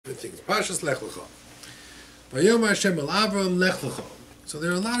things. Parasha Lech Lecha. Vayom Hashem el Avram Lech Lecha. So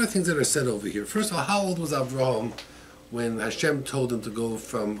there are a lot of things that are said over here. First of all, how old was Avraham when Hashem told him to go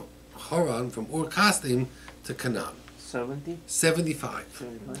from Haran, from Ur Kasdim, to Canaan? 70? 75.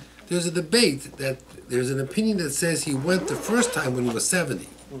 75. There's a debate that there's an opinion that says he went the first time when he was 70.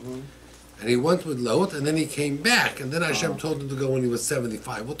 And he went with Lot, and then he came back, and then Hashem told him to go when he was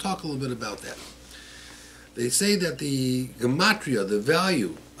 75. We'll talk a little bit about that. They say that the gematria, the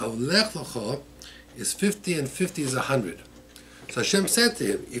value of Lech Lecha, is 50, and 50 is 100. So Hashem said to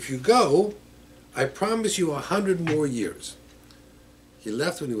him, if you go, I promise you 100 more years. He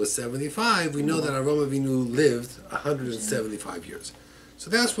left when he was 75. We know that Avraham Avinu lived 175 years. So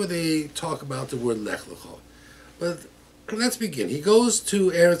that's where they talk about the word Lech Lecha. But let's begin. He goes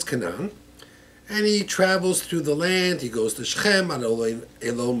to Eretz Canaan, and he travels through the land. He goes to Shechem,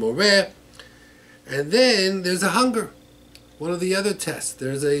 Elon Moreh, and then there's a hunger. One of the other tests.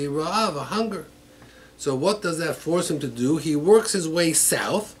 There's a ra'av, a hunger. So what does that force him to do? He works his way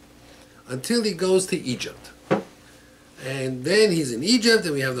south until he goes to Egypt. And then he's in Egypt,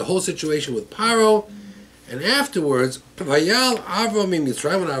 and we have the whole situation with Paro. And afterwards, Vayal Avram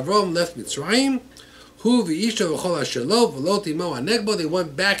Mitzrayim, when Avram left Mitzrayim, Hu v'isha v'chol ha'shelov v'lo timo ha'negbo, they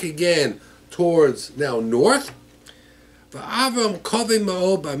went back again towards now north. Avram kovei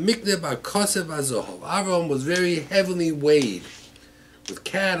ma'o ba'mikne ba'kosev ha'zohov. Avram was very heavily weighed with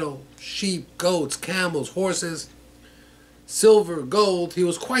cattle, sheep, goats, camels, horses, silver, gold. He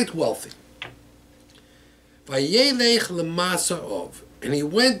was quite wealthy. Vayelech l'masa'ov. And he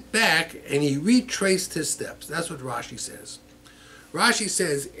went back and he retraced his steps. That's what Rashi says. Rashi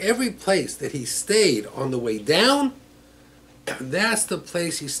says every place that he stayed on the way down, that's the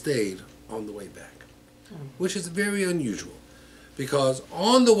place he stayed on the way back. Which is very unusual. Because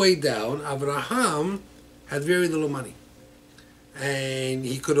on the way down, Avraham had very little money. And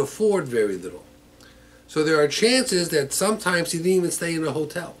he could afford very little. So there are chances that sometimes he didn't even stay in a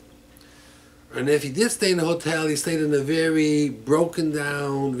hotel. And if he did stay in a hotel, he stayed in a very broken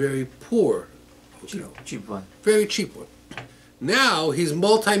down, very poor hotel. Cheap one. Very cheap one. Now he's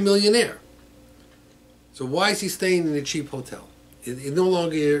multi-millionaire. So why is he staying in a cheap hotel? It no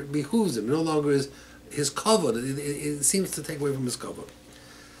longer behooves him. It no longer is his cover. It seems to take away from his cover.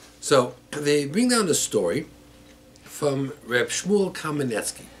 So they bring down a story from Reb Shmuel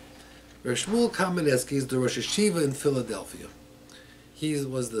Kamenetsky. Reb Shmuel Kamenetsky is the Rosh Hashiva in Philadelphia. He's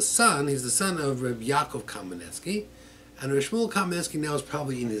the son of Reb Yaakov Kamenetsky, and Reb Shmuel Kamenetsky now is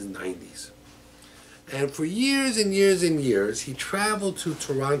probably in his 90s. And for years and years and years, he traveled to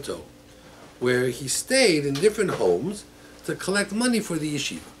Toronto, where he stayed in different homes to collect money for the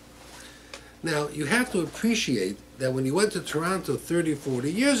yeshiva. Now, you have to appreciate that when he went to Toronto 30,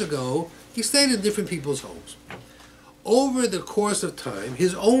 40 years ago, he stayed in different people's homes. Over the course of time,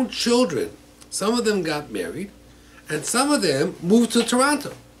 his own children, some of them got married, and some of them moved to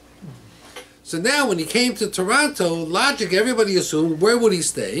Toronto. So now when he came to Toronto, logic, everybody assumed, where would he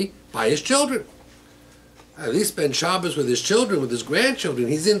stay? By his children. At least spend Shabbos with his children, with his grandchildren.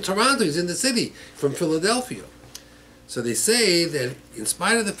 He's in Toronto, he's in the city, from Philadelphia. So they say that in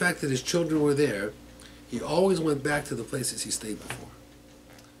spite of the fact that his children were there, he always went back to the places he stayed before.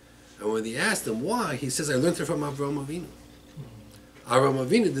 And when they asked him why, he says, I learned it from Avraham Avinu. Avraham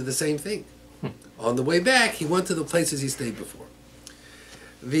Avinu did the same thing. On the way back, he went to the places he stayed before.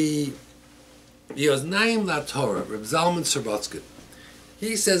 The Yoznaim La Torah, Reb Zalman Sorotskin,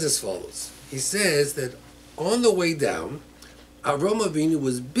 he says as follows. He says that on the way down, Avraham Avinu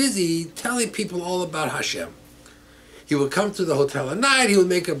was busy telling people all about Hashem. He would come to the hotel at night, he would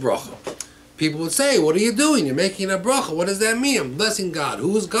make a bracha. People would say, what are you doing? You're making a bracha. What does that mean? I'm blessing God.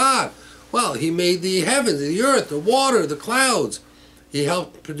 Who is God? Well, he made the heavens, the earth, the water, the clouds. He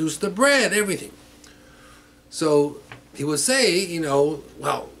helped produce the bread, everything. So he would say,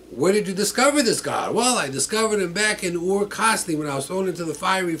 well, where did you discover this God? Well, I discovered him back in Ur Kasdim when I was thrown into the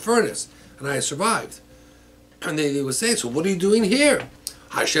fiery furnace, and I survived. And they would say, so what are you doing here?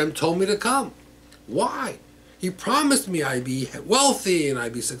 Hashem told me to come. Why? He promised me I'd be wealthy and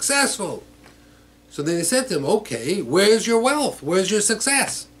I'd be successful. So then they said to him, okay, where's your wealth? Where's your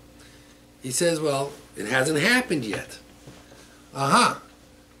success? He says, well, it hasn't happened yet.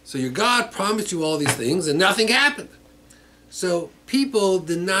 So your God promised you all these things and nothing happened. So people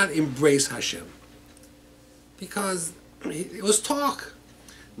did not embrace Hashem because it was talk.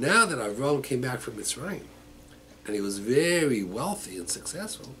 Now that Avraham came back from Mitzrayim and he was very wealthy and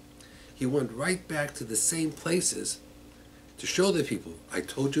successful, he went right back to the same places to show the people, I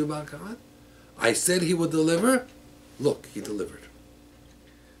told you about God. I said he would deliver. Look, he delivered.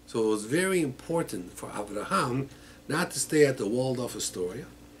 So it was very important for Avraham not to stay at the Waldorf Astoria,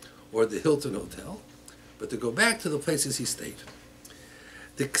 or the Hilton Hotel, but to go back to the places he stayed.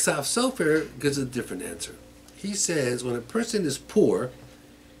 The Ksav Sofer gives a different answer. He says when a person is poor,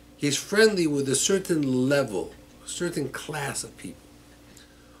 he's friendly with a certain level, a certain class of people.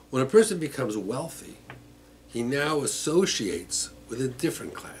 When a person becomes wealthy, he now associates with a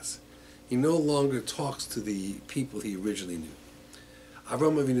different class. He no longer talks to the people he originally knew.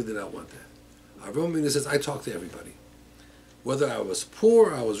 Avraham Avinu did not want that. Avraham Avinu says, I talk to everybody. Whether I was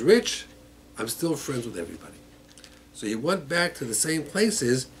poor or I was rich, I'm still friends with everybody. So he went back to the same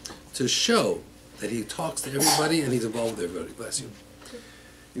places to show that he talks to everybody and he's involved with everybody. Bless you.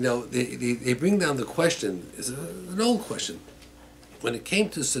 You know, they bring down the question, it's an old question. When it came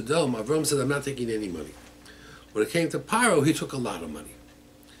to Sodom, Avraham said, I'm not taking any money. When it came to Paro, he took a lot of money.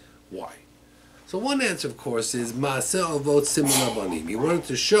 Why? So one answer, of course, is Maaseh Avot Siman Abanim. He wanted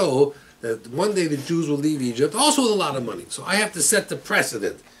to show that one day the Jews will leave Egypt also with a lot of money. So I have to set the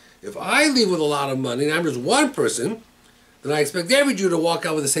precedent. If I leave with a lot of money and I'm just one person, then I expect every Jew to walk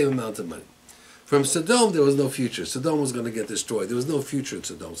out with the same amount of money. From Sodom, there was no future. Sodom was going to get destroyed. There was no future in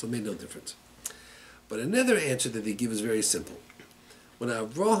Sodom, so it made no difference. But another answer that they give is very simple. When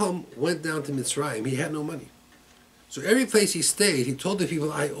Avraham went down to Mitzrayim, he had no money. So every place he stayed, he told the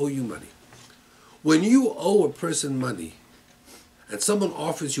people, I owe you money. When you owe a person money, and someone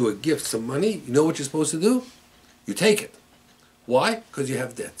offers you a gift, some money, you know what you're supposed to do? You take it. Why? Because you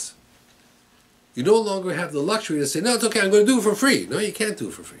have debts. You no longer have the luxury to say, no, it's okay, I'm going to do it for free. No, you can't do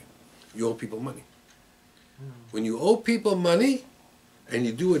it for free. You owe people money. When you owe people money, and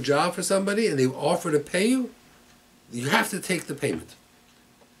you do a job for somebody, and they offer to pay you, you have to take the payment.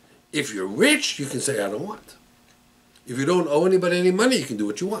 If you're rich, you can say, I don't want. If you don't owe anybody any money, you can do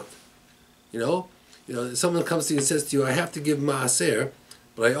what you want. You know, someone comes to you and says to you, I have to give maaser,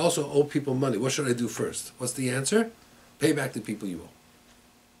 but I also owe people money. What should I do first? What's the answer? Pay back the people you owe.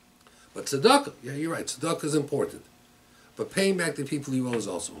 But tzedakah, yeah, you're right, tzedakah is important. But paying back the people you owe is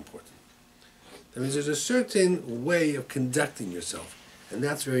also important. That means there's a certain way of conducting yourself, and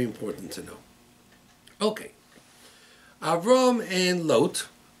that's very important to know. Okay. Avram and Lot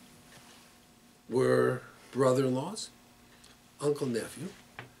were brother-in-laws, uncle-nephew,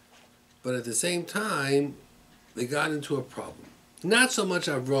 but at the same time, they got into a problem. Not so much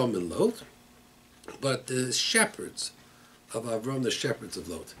Avram and Lot, but the shepherds of Avram, the shepherds of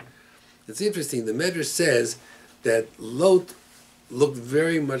Lot. It's interesting, the Medrash says that Lot looked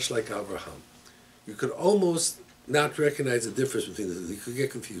very much like Avraham. You could almost not recognize the difference between the two. You could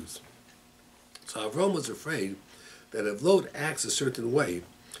get confused. So Avram was afraid that if Lot acts a certain way,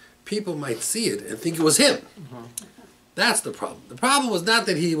 people might see it and think it was him. That's the problem. The problem was not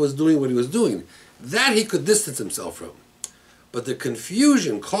that he was doing what he was doing. That he could distance himself from. But the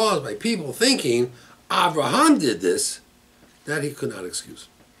confusion caused by people thinking Avraham did this, that he could not excuse.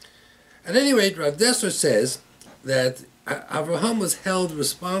 At any rate, Rav Dessler says that Avraham was held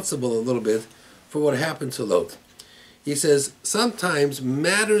responsible a little bit for what happened to Lot. He says sometimes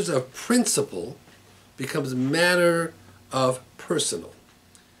matters of principle becomes matter of personal.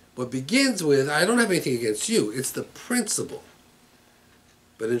 What begins with, I don't have anything against you, it's the principle.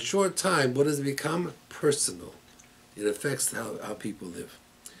 But in short time, what does it become? Personal. It affects how people live.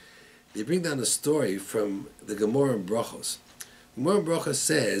 They bring down a story from the Gemara in Brachos. Gemara in Brachos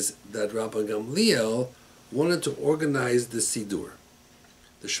says that Rabbi Gamliel wanted to organize the Sidur,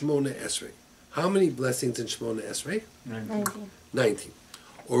 the Shmona Esrei. How many blessings in Shmona Esrei? 19.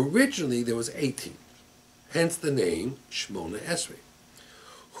 Originally, there was 18. Hence the name Shmona Esrei.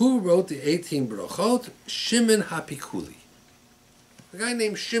 Who wrote the 18 brachot? Shimon HaPikuli. A guy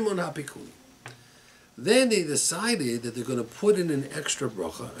named Shimon HaPikuli. Then they decided that they're going to put in an extra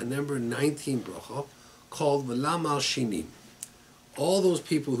bracha, a number 19 bracha, called V'lam al Shinim. All those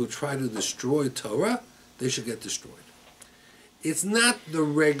people who try to destroy Torah, they should get destroyed. It's not the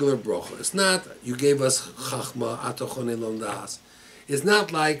regular bracha. It's not, you gave us chachma, atochone lomdas. It's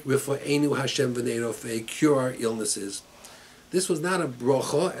not like, Rifa'enu Hashem v'nei rofei, cure our illnesses. This was not a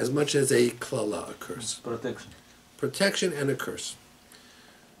bracha as much as a klala, a curse. Protection. Protection and a curse.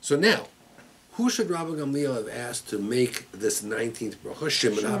 So now, who should Rabbi Gamliel have asked to make this 19th bracha?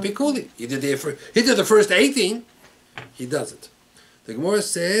 Shimon HaPikuli. He did the first 18. He doesn't. The Gemara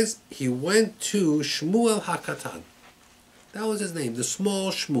says he went to Shmuel HaKatan. That was his name, the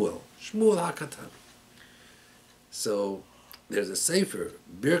small Shmuel. Shmuel HaKatan. So there's a sefer,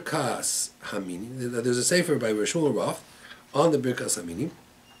 Birkas Haminim. There's a sefer by Shmuel Rav on the Birkas Haminim.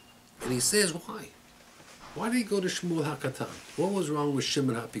 And he says, why? Why did he go to Shmuel HaKatan? What was wrong with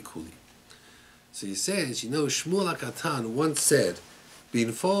Shimon HaPikuli? So he says, Shmuel HaKatan once said,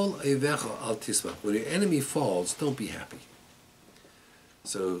 Binfol eivecha al tismach. When your enemy falls, don't be happy.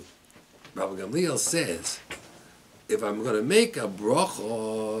 So Rabbi Gamliel says, if I'm going to make a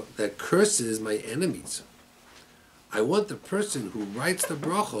bracha that curses my enemies, I want the person who writes the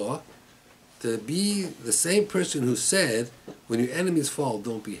bracha to be the same person who said, when your enemies fall,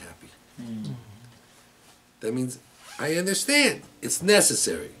 don't be happy. That means, I understand, it's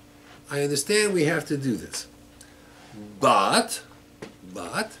necessary. I understand we have to do this. But,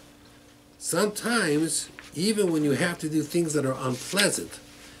 sometimes, even when you have to do things that are unpleasant,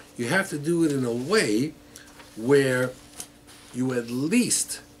 you have to do it in a way where you at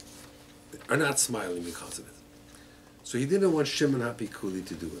least are not smiling because of it. So he didn't want Shimon HaPikuli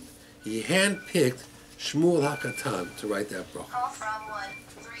to do it. He handpicked Shmuel HaKatan to write that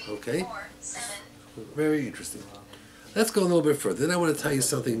bracha. Okay? Very interesting. Let's go a little bit further. Then I want to tell you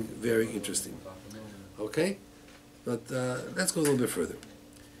something very interesting. Okay? But let's go a little bit further.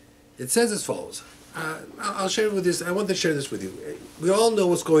 It says as follows. I'll share with this. I want to share this with you. We all know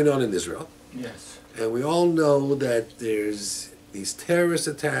what's going on in Israel. Yes. And we all know that there's these terrorist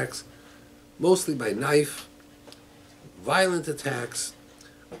attacks, mostly by knife, violent attacks.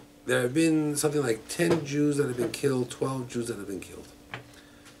 There have been something like 10 Jews that have been killed, 12 Jews that have been killed.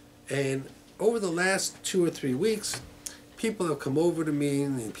 And over the last 2 or 3 weeks, people have come over to me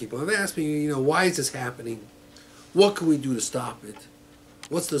and people have asked me, why is this happening? What can we do to stop it?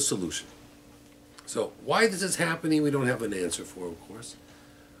 What's the solution? So why this is happening, we don't have an answer for, of course.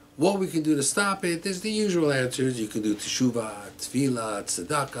 What we can do to stop it, there's the usual answers. You can do teshuvah, tefillah,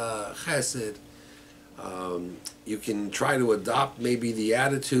 tzedakah, chesed. You can try to adopt maybe the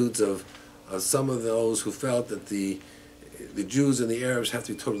attitudes of some of those who felt that the Jews and the Arabs have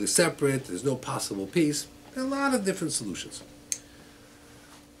to be totally separate. There's no possible peace. There are a lot of different solutions.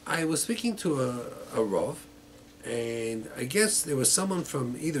 I was speaking to a Rav, and I guess there was someone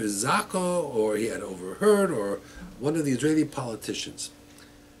from either Zaka or he had overheard or one of the Israeli politicians.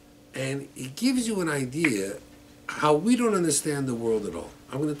 And it gives you an idea how we don't understand the world at all.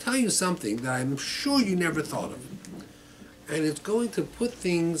 I'm going to tell you something that I'm sure you never thought of. And it's going to put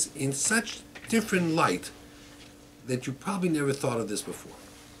things in such different light that you probably never thought of this before.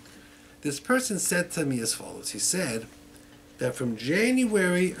 This person said to me as follows. He said that from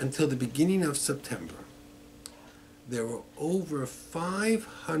January until the beginning of September, there were over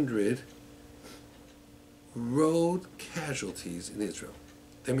 500 road casualties in Israel.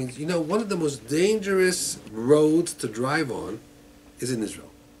 That means, one of the most dangerous roads to drive on is in Israel.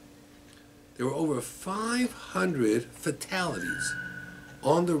 There were over 500 fatalities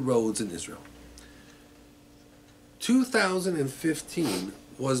on the roads in Israel. 2015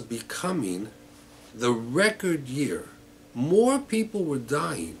 was becoming the record year. More people were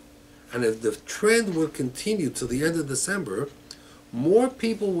dying, and if the trend would continue till the end of December, more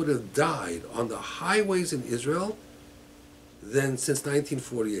people would have died on the highways in Israel than since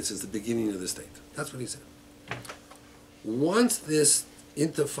 1948, since the beginning of the state. That's what he said. Once this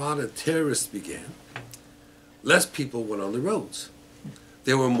Intifada terrorists began, less people went on the roads.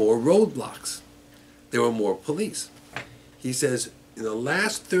 There were more roadblocks. There were more police. He says, in the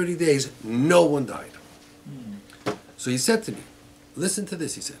last 30 days, no one died. So he said to me, listen to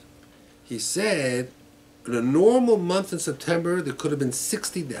this, he said. He said, in a normal month in September, there could have been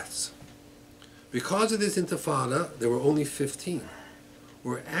 60 deaths. Because of this Intifada, there were only 15.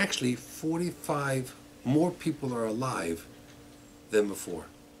 Where actually 45 more people are alive than before.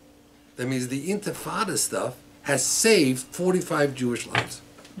 That means the Intifada stuff has saved 45 Jewish lives.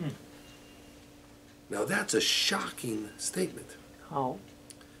 Now that's a shocking statement. How?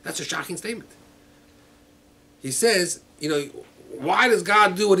 That's a shocking statement. He says, why does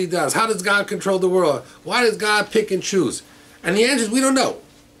God do what he does? How does God control the world? Why does God pick and choose? And the answer is, we don't know.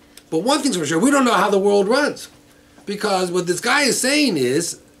 But one thing's for sure, we don't know how the world runs. Because what this guy is saying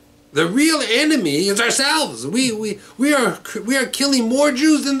is, the real enemy is ourselves. We are killing more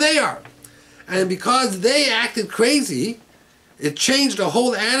Jews than they are. And because they acted crazy, it changed the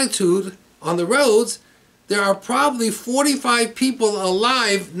whole attitude on the roads. There are probably 45 people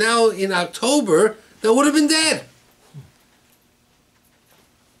alive now in October that would have been dead.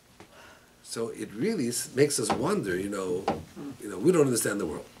 So it really makes us wonder, we don't understand the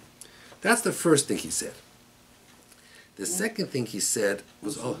world. That's the first thing he said. The second thing he said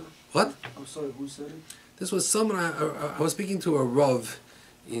was, what? I'm sorry, who said it? This was someone, I was speaking to a Rav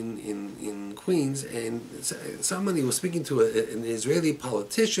in Queens, and somebody was speaking to an Israeli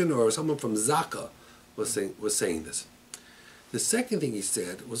politician or someone from Zaka was saying this. The second thing he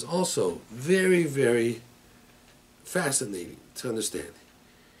said was also very, very fascinating to understand.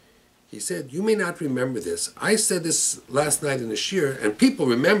 He said, you may not remember this. I said this last night in the shir, and people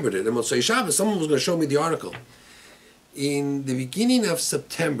remembered it. And Motzei Shabbos, someone was going to show me the article. in the beginning of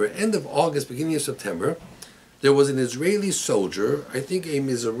September, end of August, beginning of September, there was an Israeli soldier, I think a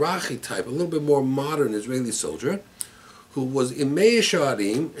Mizrahi type, a little bit more modern Israeli soldier, who was in Mei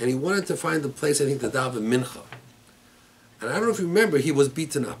Sharim, and he wanted to find a place, I think, to daven mincha. And I don't know if you remember, he was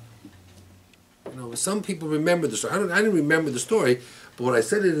beaten up. You know, some people remember the story. I didn't remember the story, but when I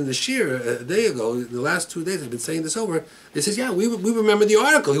said it in the shir a day ago, the last 2 days I've been saying this over, they says, yeah, we remember the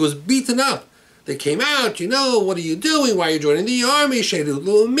article. He was beaten up. They came out, you know, what are you doing? Why are you joining the army? Shedut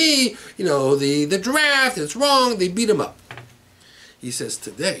Leumi, you know, the draft, it's wrong. They beat him up. He says,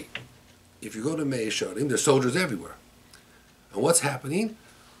 today, if you go to Mei Sharim, there's soldiers everywhere. And what's happening?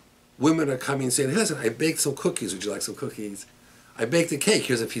 Women are coming saying, hey, listen, I baked some cookies. Would you like some cookies? I baked a cake.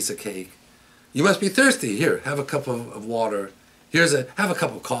 Here's a piece of cake. You must be thirsty. Here, have a cup of water. Have a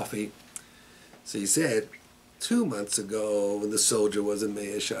cup of coffee. So he said, 2 months ago, when the soldier was in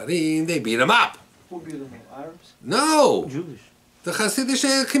Mei Sharim, they beat him up. Who beat him up? Arabs? No. Jewish. The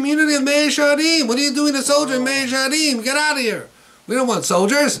Hasidic community of Mei Sharim. What are you doing, a soldier in Mei Sharim? Get out of here. We don't want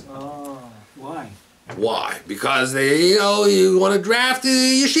soldiers. Oh, why? Why? Because they, you want to draft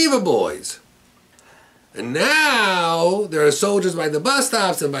the yeshiva boys. And now there are soldiers by the bus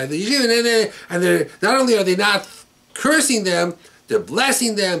stops and by the yeshiva, and they're not only are they not cursing them, they're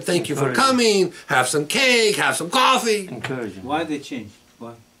blessing them. Thank you for coming. Have some cake. Have some coffee. Encouraging. Why they changed?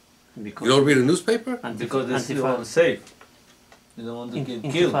 Why? Because You don't read a newspaper? Because they still Antifada. want to save. They don't want to get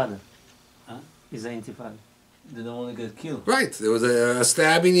killed. Intifada. Huh? Is an intifada. They don't want to get killed. Right. There was a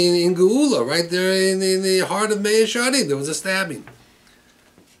stabbing in Geula, right there in the heart of Mei Sharim. There was a stabbing.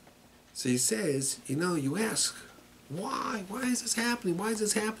 So he says, you ask, why? Why is this happening? Why is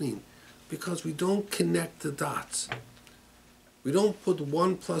this happening? Because we don't connect the dots. We don't put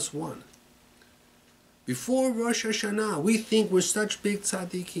 1 + 1. Before Rosh Hashanah, we think we're such big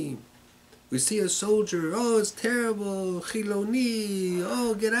tzaddikim. We see a soldier, oh, it's terrible, chiloni,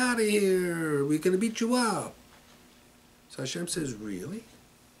 oh, get out of here, we're going to beat you up. So Hashem says, really?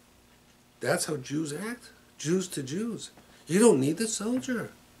 That's how Jews act? Jews to Jews. You don't need the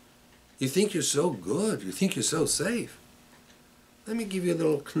soldier. You think you're so good. You think you're so safe. Let me give you a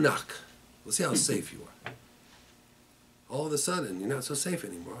little knack. We'll see how safe you are. All of a sudden, you're not so safe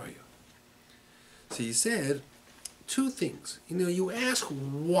anymore, are you? So he said 2 things. You ask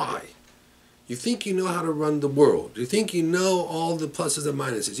why. You think you know how to run the world. You think you know all the pluses and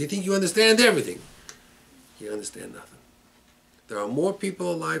minuses. You think you understand everything. You understand nothing. There are more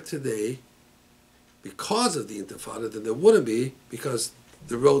people alive today because of the Intifada than there wouldn't be because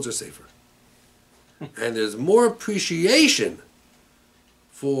the roads are safer. And there's more appreciation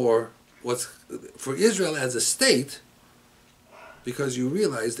for Israel as a state because you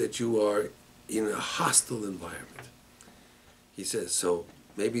realize that you are in a hostile environment. He says, so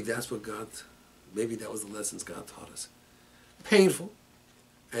maybe that was the lessons God taught us. Painful,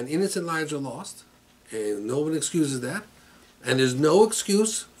 and innocent lives are lost, and no one excuses that. And there's no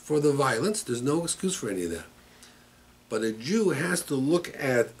excuse for the violence. There's no excuse for any of that. But a Jew has to look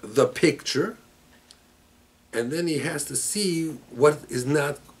at the picture, and then he has to see what is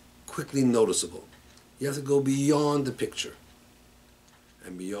not quickly noticeable. He has to go beyond the picture.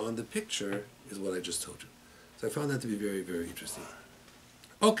 And beyond the picture is what I just told you. So I found that to be very, very interesting.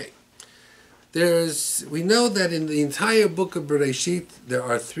 Okay. We know that in the entire book of Bereshit, there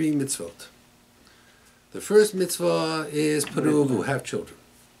are 3 mitzvot. The first mitzvah is Peruvu, have children.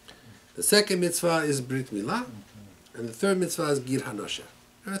 The second mitzvah is Brit Milah. And the third mitzvah is Gir Hanosha.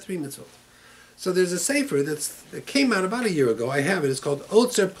 There are 3 mitzvot. So there's a sefer that came out about a year ago. I have it. It's called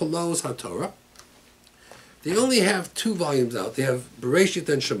Otzer Pelos HaTorah. They only have 2 volumes out. They have Bereshit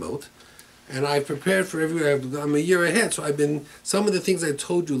and Shemot. And I've prepared for I'm a year ahead, so some of the things I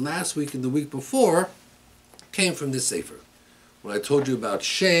told you last week and the week before came from this sefer. When I told you about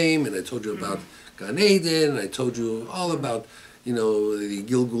Shem, and I told you about Gan Eden, and I told you all about, the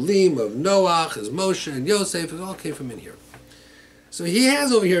Gilgulim of Noach, as Moshe and Yosef, it all came from in here. So he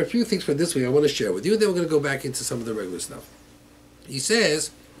has over here a few things for this week I want to share with you, then we're going to go back into some of the regular stuff. He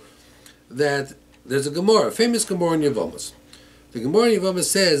says that there's a Gemara, a famous Gemara in Yevamos. The Gemara in Yevamos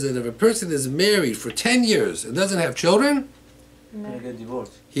says that if a person is married for 10 years and doesn't have children, Get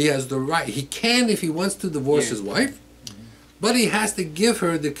divorced. he has the right, he can if he wants to divorce his wife, but he has to give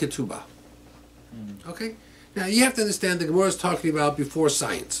her the ketubah. Okay? Now you have to understand the Gemara is talking about before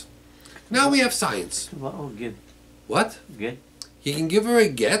science. Now we have science. Oh, get. What? Get. He can give her a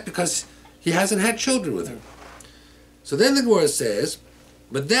get because he hasn't had children with her. So then the Gemara says,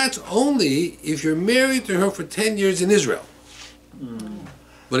 but that's only if you're married to her for 10 years in Israel.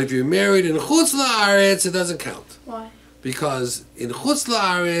 But if you're married in Chutz La'aretz, it doesn't count. Why? Because in Chutz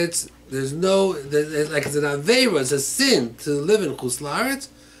La'aretz, there's like it's an aveira, it's a sin to live in Chutz La'aretz,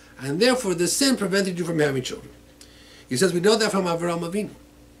 and therefore the sin prevented you from having children. He says we know that from Avraham Avinu,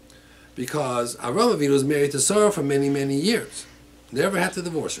 because Avraham Avinu was married to Sarah for many, many years, never had to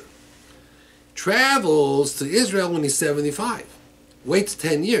divorce her. Travels to Israel when he's 75, waits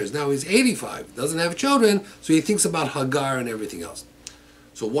 10 years, now he's 85, doesn't have children, so he thinks about Hagar and everything else.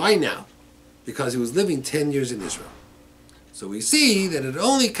 So why now? Because he was living 10 years in Israel. So we see that it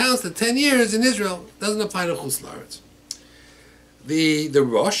only counts the 10 years in Israel, doesn't apply to Chutz La'aretz.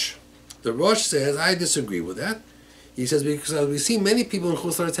 The Rosh says, I disagree with that. He says, because we see many people in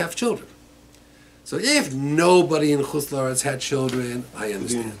Chutz La'aretz have children. So if nobody in Chutz La'aretz had children, I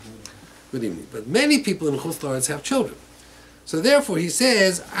understand. Good evening. But many people in Chutz La'aretz have children. So therefore he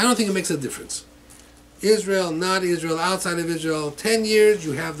says, I don't think it makes a difference. Israel, not Israel, outside of Israel, 10 years,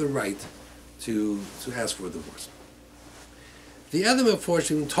 you have the right to ask for a divorce. The other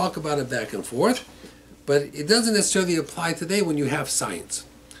unfortunately talk about it back and forth, but it doesn't necessarily apply today when you have science.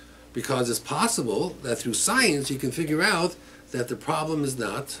 Because it's possible that through science you can figure out that the problem is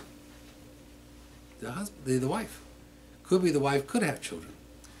not the husband, the wife. Could be the wife could have children.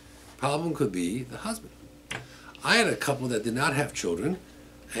 Problem could be the husband. I had a couple that did not have children,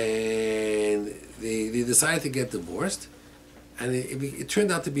 and they decided to get divorced, and it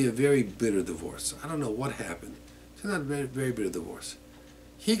turned out to be a very bitter divorce. I don't know what happened. It turned out a very, very bitter divorce.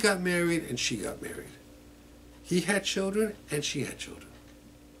 He got married and she got married. He had children and she had children.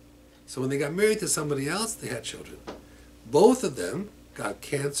 So when they got married to somebody else, they had children. Both of them got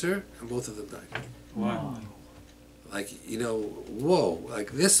cancer and both of them died. Wow. Like, whoa,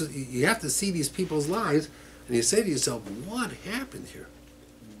 like this, you have to see these people's lives and you say to yourself, what happened here?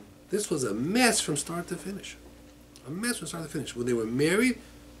 This was a mess from start to finish. A mess from start to finish. When they were married,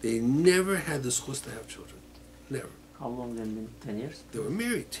 they never had the zchus to have children. Never. How long then? Been 10 years? They were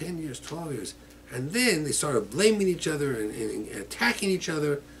married 10 years, 12 years. And then they started blaming each other and attacking each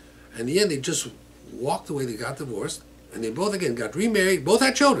other. And in the end, they just walked away. They got divorced. And they both, again, got remarried. Both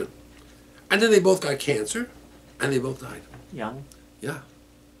had children. And then they both got cancer. And they both died. Young? Yeah.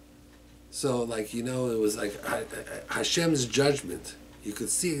 So, like, it was like Hashem's judgment. You could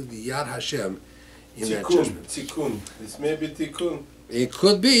see the Yad Hashem in that judgment. Tikkun. This may be tikkun. It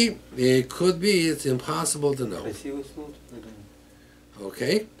could be. It could be. It's impossible to know.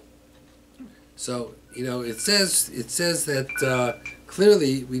 Okay? So, it says that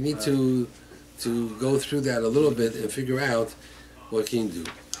clearly we need to go through that a little bit and figure out what he can do.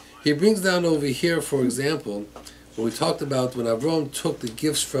 He brings down over here, for example, when we talked about when Avram took the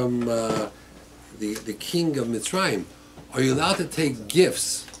gifts from the king of Mitzrayim, are you allowed to take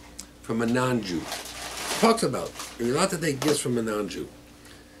gifts from a non-Jew? Talks about, are you allowed to take gifts from a non-Jew?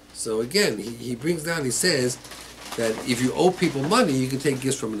 So again, he brings down, he says that if you owe people money, you can take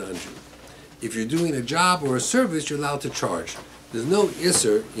gifts from a non-Jew. If you're doing a job or a service, you're allowed to charge. There's no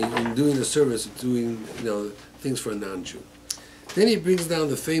isser in doing a service, doing things for a non-Jew. Then he brings down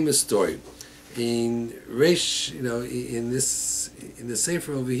the famous story in Reish, in the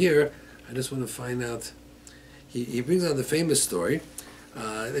Sefer over here. I just want to find out. He brings down the famous story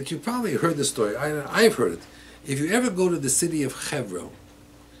that you probably heard the story. I've heard it. If you ever go to the city of Hebron,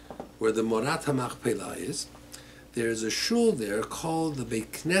 where the Morat HaMachpelah is, there's a shul there called the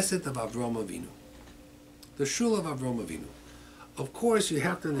Beit Knesset of Avram Avinu. The shul of Avram Avinu. Of course, you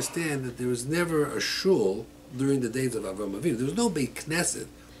have to understand that there was never a shul during the days of Avram Avinu. There was no Beit Knesset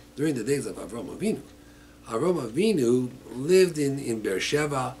during the days of Avram Avinu. Avram Avinu lived in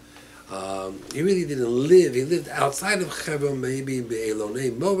Beersheba. He really didn't live. He lived outside of Hebron, maybe in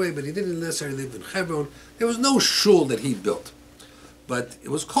Be'elonei Moreh, but he didn't necessarily live in Hebron. There was no shul that he built. But it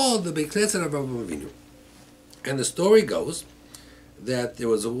was called the Beit Knesset of Avram Avinu. And the story goes that there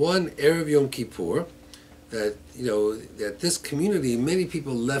was one Erev Yom Kippur that, that this community, many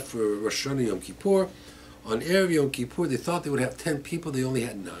people left for Rosh Hashanah Yom Kippur. On Erev Yom Kippur, they thought they would have 10 people, they only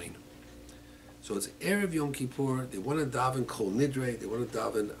had 9. So it's Erev Yom Kippur, they want to daven Kol Nidre, they want to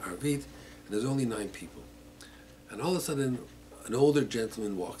daven Arvit, and there's only 9 people. And all of a sudden, an older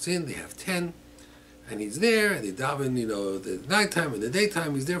gentleman walks in, they have 10, and he's there, and they daven, the nighttime and the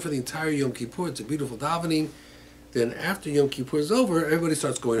daytime, he's there for the entire Yom Kippur, it's a beautiful davening. Then after Yom Kippur is over, everybody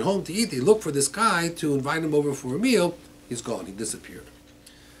starts going home to eat, they look for this guy to invite him over for a meal, he's gone, he disappeared.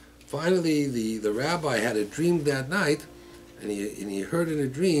 Finally, the rabbi had a dream that night, and he heard in a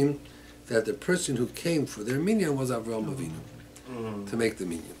dream that the person who came for their minyan was Avraham Avinu to make the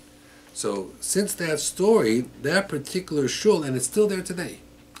minyan. So since that story, that particular shul, and it's still there today,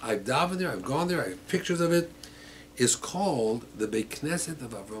 I've davened there, I've gone there, I have pictures of it, is called the Beit Knesset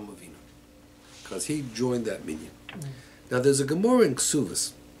of Avraham Avinu, because he joined that minyan. Now there's a Gemara in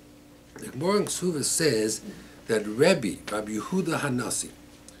Ksuvas The Gemara in Ksuvah says that Rabbi Yehuda Hanasi,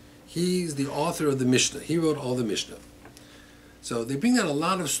 he's the author of the Mishnah. He wrote all the Mishnah. So they bring down a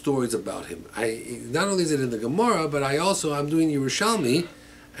lot of stories about him. Not only is it in the Gemara, but I'm doing Yerushalmi,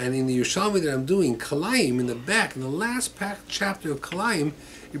 and in the Yerushalmi that I'm doing, Kalayim, in the back, in the last chapter of Kalayim,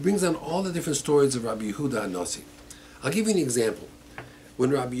 he brings down all the different stories of Rabbi Yehuda Hanasi. I'll give you an example.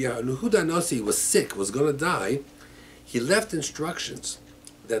 When Rabbi Yehuda Hanasi was sick, was going to die, he left instructions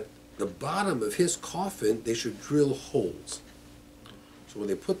that the bottom of his coffin, they should drill holes. So when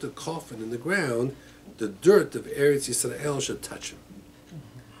they put the coffin in the ground, the dirt of Eretz Yisrael should touch him.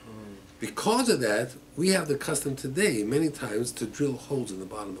 Because of that, we have the custom today, many times, to drill holes in the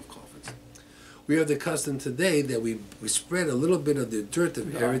bottom of coffins. We have the custom today that we spread a little bit of the dirt of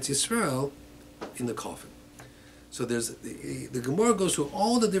Eretz Yisrael in the coffin. So the Gemara goes through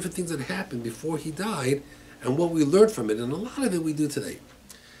all the different things that happened before he died and what we learned from it, and a lot of it we do today.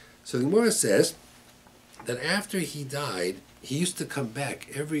 So the Gemara says that after he died, he used to come back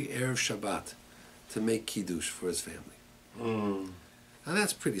every Erev Shabbat to make Kiddush for his family. Now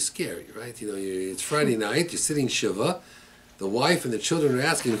that's pretty scary, right? It's Friday night, you're sitting Shiva, the wife and the children are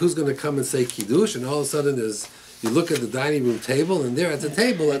asking who's going to come and say Kiddush, and all of a sudden you look at the dining room table, and there at the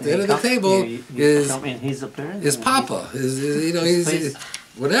table, at the end of the table, is Papa. He's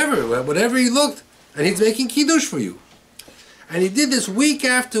whatever he looked, and he's making Kiddush for you. And he did this week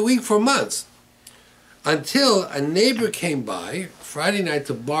after week for months, until a neighbor came by Friday night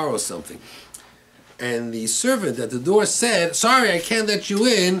to borrow something. And the servant at the door said, "Sorry, I can't let you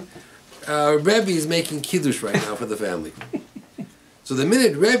in. Rebbe is making Kiddush right now for the family." So the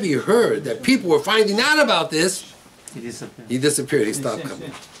minute Rebbe heard that people were finding out about this, he disappeared. He stopped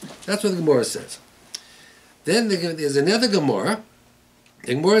coming. That's what the Gemara says. Then there's another Gemara.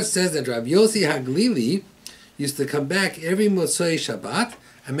 The Gemara says that Rabbi Yossi Haglili used to come back every Motzei Shabbat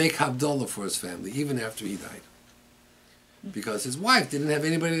and make Havdalah for his family, even after he died. Because his wife didn't have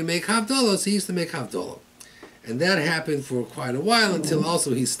anybody to make Havdalah, so he used to make Havdalah. And that happened for quite a while until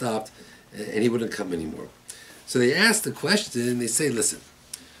also he stopped and he wouldn't come anymore. So they asked the question, and they say, listen,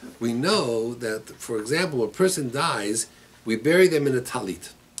 we know that, for example, when a person dies, we bury them in a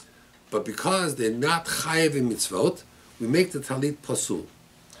talit. But because they're not chayev in mitzvot, we make the talit pasul.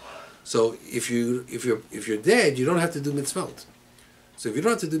 So if you're dead, you don't have to do mitzvot. So if you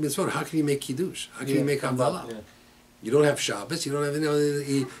don't have to do mitzvot, how can you make kiddush? How can you make havdalah? Yeah. You don't have Shabbos, you don't have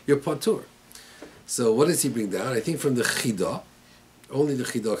you're patur. So what does he bring down? I think from the Chidah, only the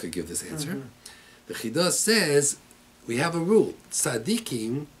Chidah could give this answer. The Chidah says we have a rule: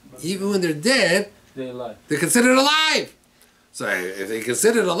 tzaddikim, even when they're dead, they're considered alive. So if they're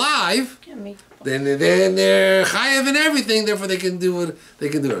considered alive, then they're chayev in everything. Therefore, they can do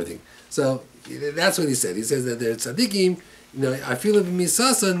everything. So that's what he said. He says that they're tzaddikim. I feel it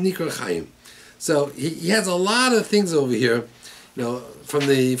misasa nikra chayim. So he has a lot of things over here, from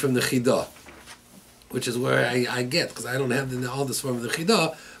the Chidah, which is where I get, because I don't have all this from the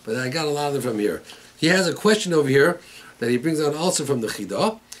Chidah, but I got a lot of them from here. He has a question over here that he brings out also from the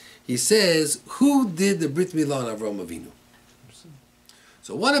Chidah. He says, who did the Brit Milah on Avraham Avinu?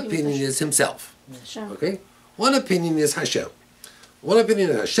 So one opinion is himself. Okay? One opinion is Hashem. One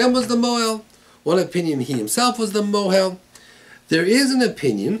opinion is Hashem was the Mohel. One opinion he himself was the Mohel. There is an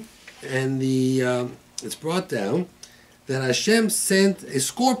opinion, and it's brought down, that Hashem sent a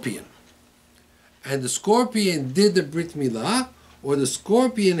scorpion. And the scorpion did the Brit Milah, or the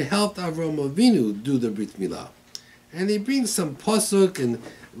scorpion helped Avraham Avinu do the Brit Milah. And he brings some pasuk and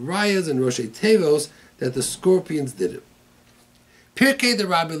rayas and Roshei Tevos that the scorpions did it. Pirkei the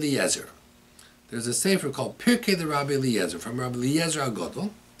Rabbi Eliezer. There's a sefer called Pirkei the Rabbi Eliezer from Rabbi Eliezer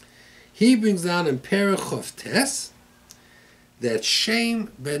HaGadol. He brings down in Perek Chof Tes that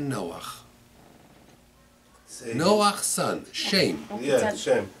Shem ben Noach, Noach's son, Shem,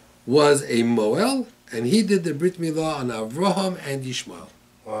 was a Moel, and he did the Brit Milah on Avraham and Yishmael.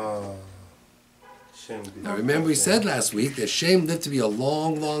 Wow. Now remember we said last week that Shem lived to be a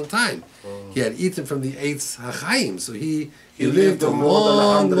long, long time. He had eaten from the Eitz HaChaim, so he lived a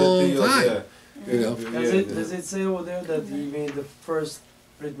long, long time. Does it say over there that he made the first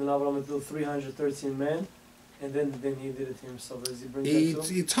Brit Milah until 313 men, and then he did it himself? Does he bring that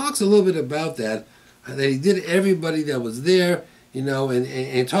too? He talks a little bit about that he did everybody that was there, and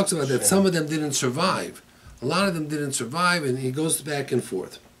he talks about that some of them didn't survive. A lot of them didn't survive, and he goes back and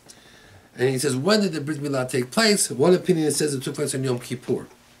forth. And he says, when did the Brit Milah take place? One opinion says it took place on Yom Kippur.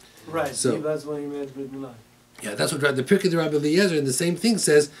 Right, so that's when he made Brit Milah. Yeah, that's what the Pirkei the Rabbi Eliezer, and the same thing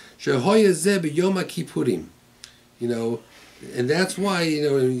says, Shehoya zeh b'yom Kippurim. And that's why,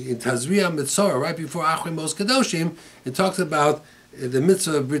 in Tazria Mitzorah, right before Achrei Mos Kadoshim, it talks about the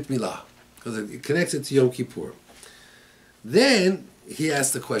mitzvah of Brit Milah, because it connects it to Yom Kippur. Then he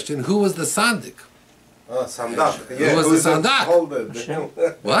asked the question, who was the Sandik? Sandak. Who was the Sandak? Hashem.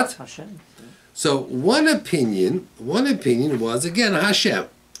 What? Hashem. So one opinion was, again, Hashem.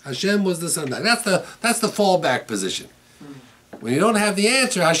 Hashem was the Sandak. That's the fallback position. When you don't have the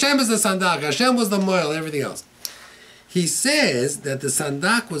answer, Hashem is the Sandak, Hashem was the Moel, everything else. He says that the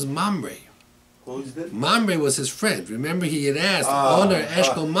Sandak was Mamre. Who is that? Mamre was his friend. Remember, he had asked, honor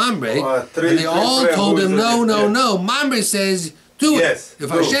Eshkol Mamre, three and they all friends. told Who him, is no, it? no, Yes. no. Mamre says, do Yes, it.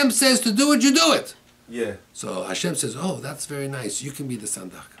 If do. Hashem says to do it, you do it. Yeah. So Hashem says, oh, that's very nice. You can be the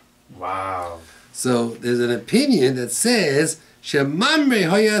Sandak. Wow. So there's an opinion that says, Shemamre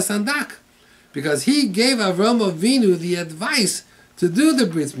hoya Sandak, because he gave Avram Avinu the advice to do the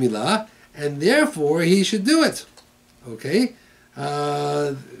Brit Milah, and therefore he should do it. Okay?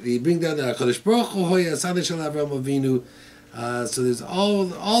 We bring down the HaKadosh Baruch Hu hoya Sandak shel Avram Avinu. So there's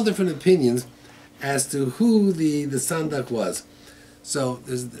all different opinions as to who the Sandak was. So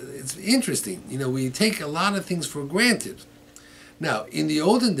it's interesting. You know, we take a lot of things for granted. Now, in the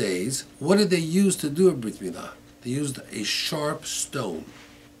olden days, what did they use to do a Brit Milah? They used a sharp stone.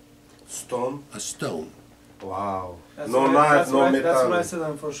 Stone? A stone. Wow. That's No what I- knife, that's no what I- metal. That's what I said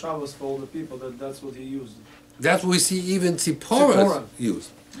on for Shabbos for all the people, that's what he used. That's what we see even Tzipporah Tzipporah. used.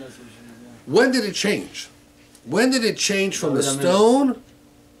 That's what she did, When did it change? When did it change from a David HaMelech. stone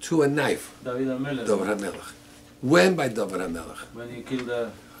to a knife? David HaMelech, David HaMelech. When by David HaMelech? when he killed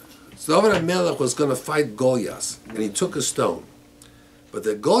the... So David HaMelech was going to fight Goliath, and he took a stone. But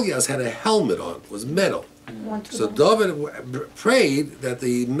the Goliath had a helmet on, it was metal. So David prayed that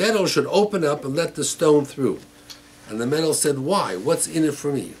the metal should open up and let the stone through. And the metal said, why? What's in it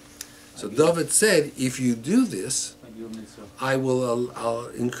for me? So David said, if you do this, I'll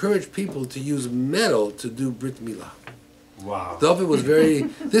encourage people to use metal to do Brit Milah. Wow. David was very,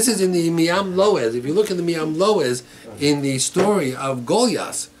 this is in the Miyam Loez. If you look in the Miyam Loez, in the story of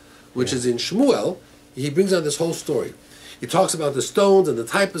Goliath, which is in Shmuel, he brings out this whole story. He talks about the stones and the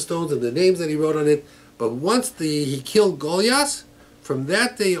type of stones and the names that he wrote on it. But once he killed Goliath, from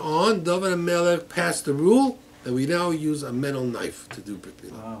that day on, David HaMelech passed the rule that we now use a metal knife to do Brit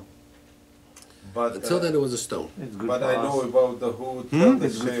Milah. Wow. But, Until then, it was a stone. It's good but for I us. know about the who tell the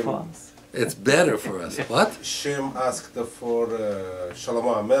It's good for Shem. us. It's better for us. What? Shem asked for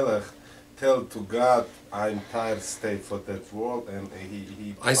Shlomo HaMelech, tell to God I'm tired, stay for that world, and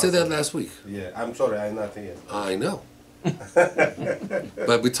he I said that last week. Yeah, I'm sorry, I'm not here. I know.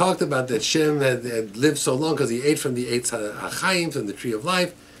 But we talked about that Shem had lived so long because he ate from the Eitz HaChaim, from the tree of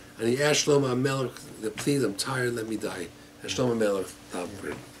life, and he asked Shlomo HaMelech, please, I'm tired, let me die. And Shlomo HaMelech stopped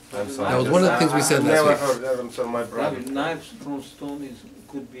praying. I'm sorry. That was one of the things we said I last never week. heard that. I'm sorry, my brother. Rabbi, knives from stone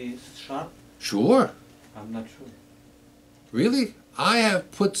could be sharp? Sure. I'm not sure. Really? I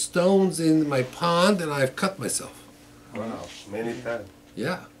have put stones in my pond and I've cut myself. Wow, many times.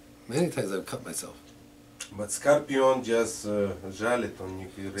 Yeah, many times I've cut myself. But scorpion just жалит, он не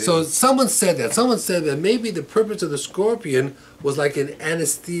режет. So someone said that. Someone said that maybe the purpose of the scorpion was like an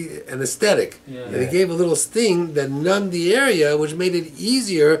anesthetic. Yeah. And it gave a little sting that numbed the area, which made it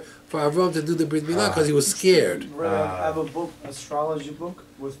easier for Avram to do the Brit Milah because he was scared. I have a book, astrology book,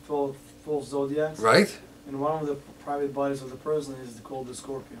 with 12 zodiacs. Right? And one of the private bodies of the person is called the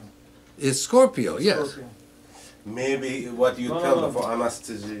scorpion. It's Scorpio, yes. Scorpion. Maybe what you No, tell no, them no. for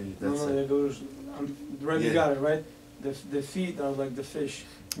anesthesia, No, that's no, it. it goes. Right, you Yeah. got it right. The feet are like the fish.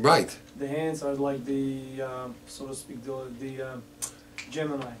 Right. The hands are like the, so to speak, the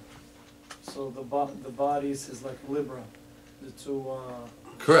Gemini. So the bodies is like Libra. The two.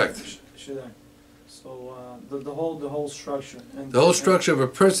 Correct. Should I? So the whole structure. And The whole structure of a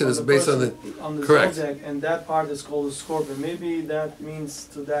person is based on the correct. zodiac, and that part is called the scorpion. Maybe that means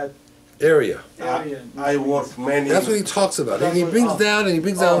to that area. area. I work many. That's what he talks about. And he brings down and he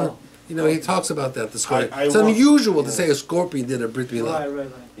brings down, you know, he talks about that, the scorpion. I It's work- unusual to say a scorpion did a Brit Milah. Right.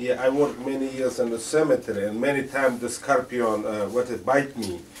 Yeah, I worked many years in the cemetery, and many times the scorpion bite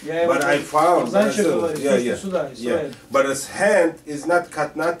me. Yeah, But I found, Знаешь, что yeah, говорит? yeah, Сюда, yeah. But his hand is not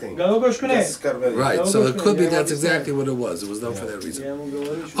cut nothing. Головушку не. Just scorpion. Right, so it could be Yeah, that's yeah. exactly what it was. It was done for that reason. Я ему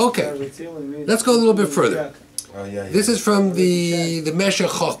говорю, что Okay. каждое тело имеет Let's go a little bit further. jack. Oh, yeah, yeah. This is from the Meshech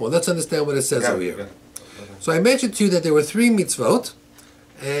Chochmah. Let's understand what it says Yeah, over here. yeah. So I mentioned to you that there were 3 mitzvot,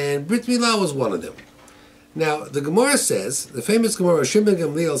 and Brit Milah was one of them. Now, the Gemara says, the famous Gemara, Shimon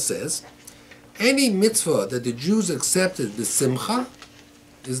Gamliel says, any mitzvah that the Jews accepted b'simcha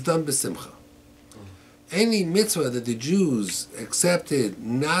is done b'simcha. Any mitzvah that the Jews accepted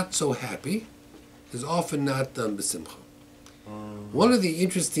not so happy is often not done b'simcha. One of the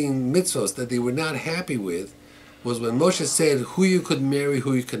interesting mitzvahs that they were not happy with was when Moshe said who you could marry,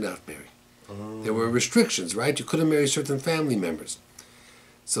 who you could not marry. There were restrictions, right? You couldn't marry certain family members.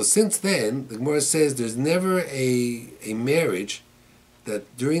 So since then, the Gemara says there's never a marriage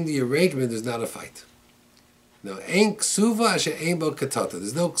that during the arrangement there's not a fight. No, ein ksuva asher ein bo katata.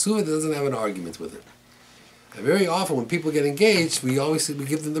 There's no ksuva that doesn't have an argument with it. And very often when people get engaged, we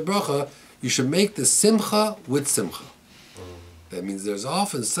give them the bracha, you should make the simcha with simcha. That means there's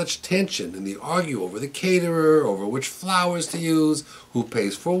often such tension and they argue over the caterer, over which flowers to use, who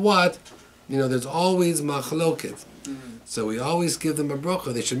pays for what. There's always machloket. So we always give them a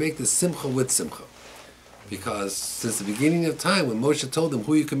bracha. They should make the simcha with simcha. Because since the beginning of time, when Moshe told them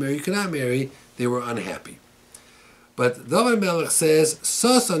who you can marry, you cannot marry, they were unhappy. But David Melech says,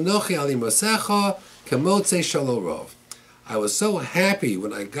 Sos anochi ali mosecha kemotze shalorov. I was so happy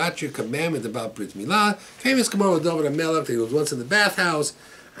when I got your commandment about Brit Milah. Famous Gemara with David Melech, he was once in the bathhouse,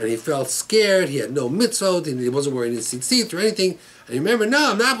 and he felt scared. He had no mitzvot, and he wasn't wearing his tzitzit or anything. And he remembered,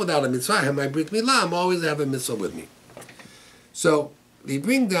 no, I'm not without a mitzvah. I have my Brit Milah. I'm always have a mitzvah with me. So they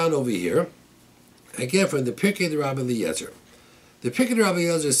bring down over here, again from the Pirkei the Rabbi Eliezer. The Pirkei the Rabbi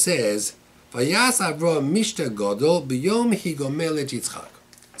Eliezer says, Vayas Avram Mishta Godol B'yom Higomel et Yitzchak.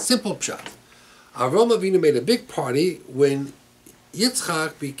 Simple pshat. Avram Avinu made a big party when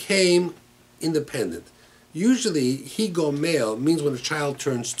Yitzchak became independent. Usually, Higomel means when a child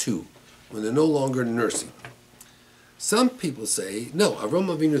turns 2, when they're no longer nursing. Some people say, no, Avram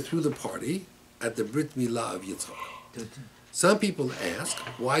Avinu threw the party at the Brit Milah of Yitzchak. Some people ask,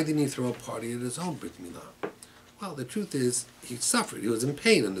 why didn't he throw a party at his own Brit Milah? Well, the truth is, he suffered. He was in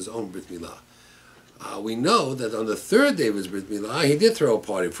pain on his own Brit Milah. We know that on the 3rd day of his Brit Milah, he did throw a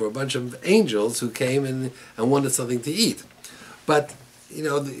party for a bunch of angels who came and wanted something to eat. But,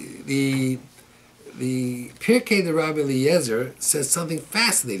 the Pirkei the Rabbi Eliezer says something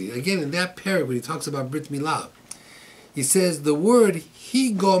fascinating. Again, in that paragraph, when he talks about Brit Milah, he says the word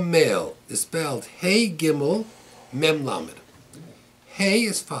Higomel is spelled Hey Gimel Mem Lamed. Hey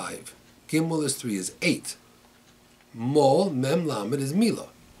is 5, Gimel is 3, is 8. Mol, Mem Lamed, is Milah.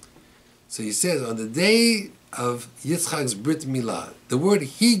 So he says, on the day of Yitzchak's Brit Milah, the word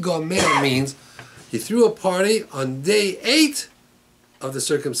Higomel means he threw a party on day 8 of the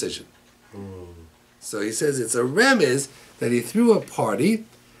circumcision. So he says it's a remez that he threw a party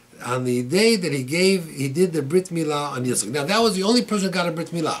on the day that he did the Brit Milah on Yitzchak. Now that was the only person who got a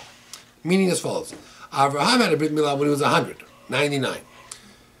Brit Milah, meaning as follows. Avraham had a Brit Milah when he was 99.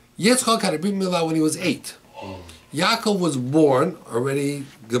 Yitzchak had a Brit Milah when he was 8. Yaakov was born already,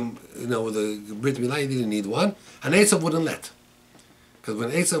 with a Brit Milah, he didn't need one, and Esav wouldn't let. Because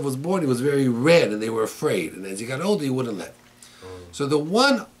when Esav was born, he was very red, and they were afraid, and as he got older, he wouldn't let. So the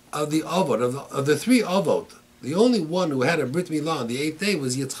one of the Avot, of the 3 Avot, the only one who had a Brit Milah on the 8th day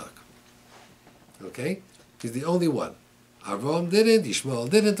was Yitzchak. Okay? He's the only one. Avram didn't, Ishmael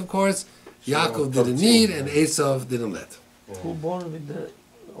didn't, of course, Yaakov didn't need, and Esav didn't let. Who born with the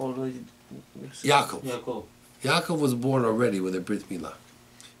already? Yaakov. Yaakov was born already with a Brit Milah.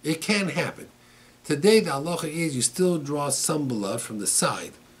 It can happen. Today, the halacha is you still draw some blood from the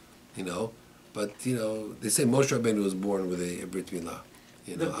side, but, they say Moshe Rabbeinu was born with a Brit Milah.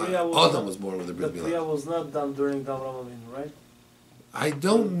 Adam was born with a Brit Milah. The Priya was not done during the Avraham Avinu, right? I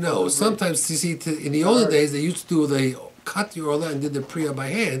don't know. Sometimes, you see, in the olden days, they used to they cut the Orla and did the Priya by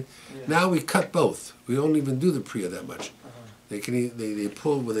hand. Yeah. Now we cut both. We don't even do the Priya that much. They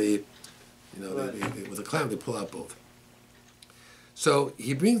pull with a, with a clamp, they pull out both. So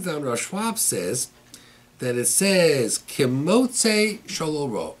he brings down, Rosh Schwab says, that it says, Kimotze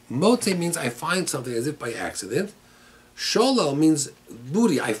sholoro. Motze means I find something as if by accident. Sholol means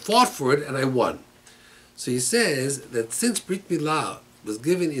booty. I fought for it and I won. So he says that since Brit Milah was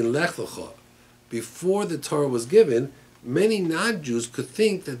given in Lech before the Torah was given, many non-Jews could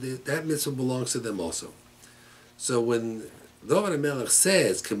think that that mitzvah belongs to them also. So when David HaMelech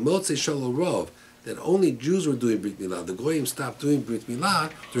says, Kemotze Sholorov, that only Jews were doing Brit Milah, the Goyim stopped doing Brit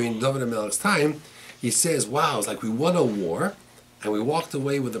Milah during David HaMelech's time, he says, wow, it's like we won a war and we walked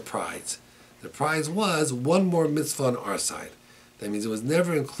away with a prize. The prize was one more mitzvah on our side. That means it was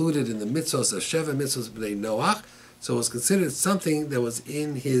never included in the mitzvahs of Sheva mitzvahs b'nei Noach, so it was considered something that was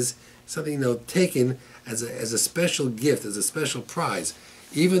in his, taken as a special gift, as a special prize.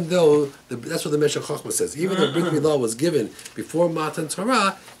 Even though, that's what the Meshech Chochmah says, even though Brit Milah was given before Matan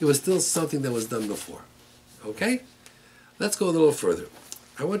Torah, it was still something that was done before. Okay? Let's go a little further.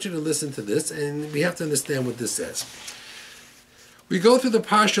 I want you to listen to this, and we have to understand what this says. We go through the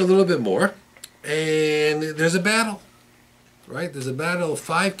Parasha a little bit more, and there's a battle. Right? There's a battle of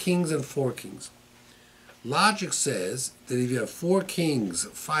 5 kings and 4 kings. Logic says that if you have 4 kings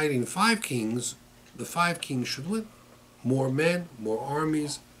fighting 5 kings, the 5 kings should win. More men, more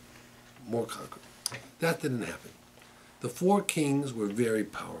armies, more conquer. That didn't happen. The 4 kings were very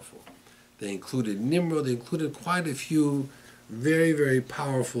powerful. They included Nimrod, they included quite a few very, very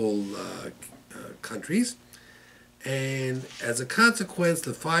powerful countries. And as a consequence,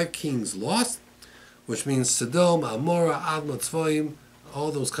 the 5 kings lost, which means Sodom, Amorah, Admah, Tzvoim,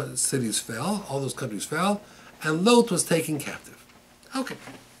 all those cities fell, all those countries fell, and Lot was taken captive. Okay,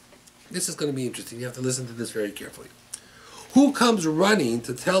 this is going to be interesting. You have to listen to this very carefully. Who comes running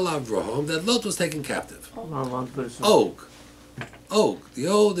to tell Avraham that Lot was taken captive? One person. Og.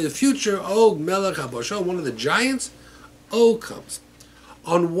 The future Og, Melech HaBashar, one of the giants. Og comes.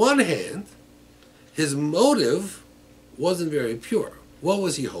 On one hand, his motive wasn't very pure. What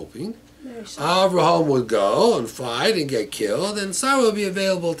was he hoping? Avraham would go and fight and get killed, and Sarah would be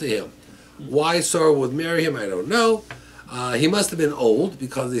available to him. Why Sarah would marry him, I don't know. He must have been old,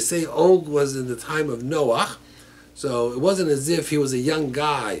 because they say Og was in the time of Noah, so it wasn't as if he was a young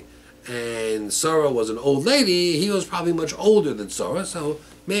guy and Sarah was an old lady. He was probably much older than Sarah, so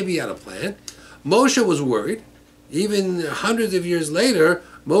maybe he had a plan. Moshe was worried. Even hundreds of years later,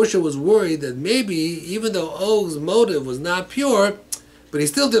 Moshe was worried that maybe, even though Og's motive was not pure, but he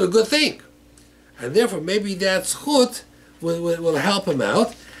still did a good thing. And therefore, maybe that zchut will help him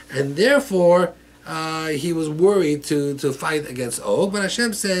out. And therefore, he was worried to fight against Og. But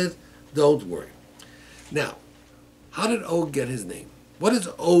Hashem said, don't worry. Now, how did Og get his name? What does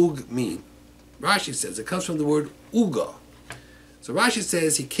Og mean? Rashi says it comes from the word uga. So Rashi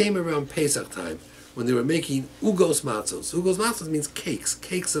says he came around Pesach time when they were making ugos matzos. Ugos matzos means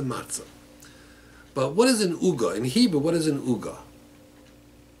cakes of matzah. But what is an uga? In Hebrew, what is an uga?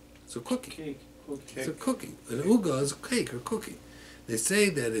 It's a cookie. Cake. It's a cookie. An uga is a cake or cookie. They say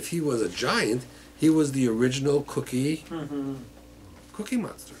that if he was a giant, he was the original cookie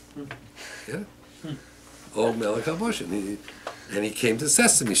monster. Yeah? Og Melech HaBashar. And he came to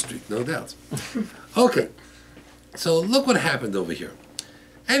Sesame Street, no doubt. Okay. So look what happened over here.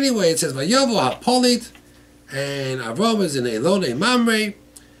 Anyway, it says, Vayovo HaPolit, and Avram is in Elonei Mamre,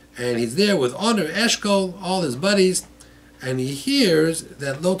 and he's there with Honor Eshkol, all his buddies, and he hears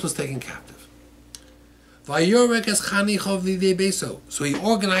that Lot was taken captive. Vayorek es Chanichov Lidei Beso. So he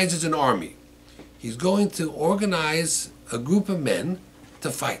organizes an army. He's going to organize a group of men to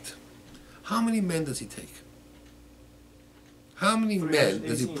fight. How many men does he take? How many men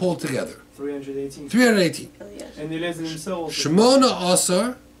does he pull together? 318. 318. And he lives in himself. Shemona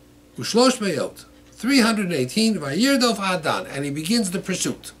Asar, Ushlosh Meyot. 318, Vayirdof Adan. And he begins the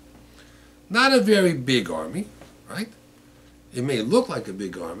pursuit. Not a very big army, right? It may look like a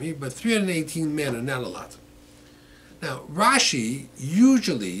big army, but 318 men are not a lot. Now, Rashi,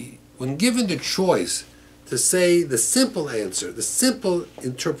 usually, when given the choice to say the simple answer, the simple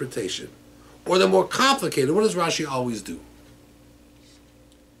interpretation, or the more complicated, what does Rashi always do?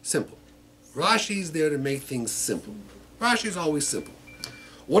 Simple. Rashi's there to make things simple. Rashi's always simple.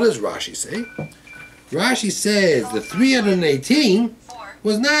 What does Rashi say? Rashi says the 318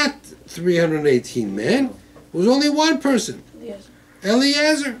 was not 318 men. It was only one person.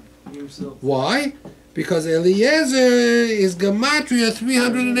 Eliezer. Himself. Why? Because Eliezer is Gematria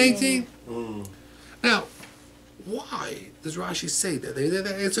 318. Now, why does Rashi say that?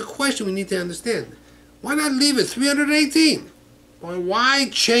 It's a question we need to understand. Why not leave it 318? Why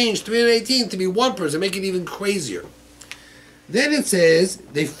change 318 to be one person, make it even crazier? Then it says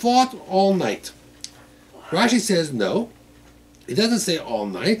they fought all night. Rashi says no. It doesn't say all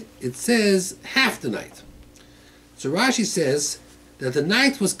night. It says half the night. So Rashi says that the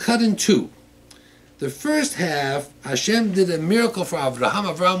night was cut in two. The first half, Hashem did a miracle for Avraham.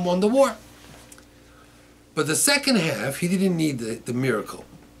 Avraham won the war. But the second half, he didn't need the miracle.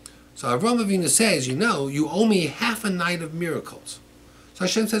 So Avraham Avinu says, you know, you owe me half a night of miracles. So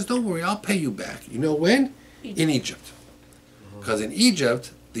Hashem says, don't worry, I'll pay you back. You know when? In Egypt. Because in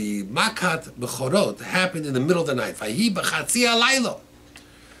Egypt, the Makat Bechorot happened in the middle of the night. Vayi b'chatzi alaylo.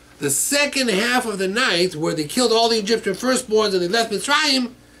 The second half of the night, where they killed all the Egyptian firstborns and they left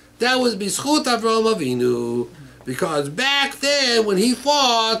Mitzrayim, that was B'schut Avraham Avinu. Because back then, when he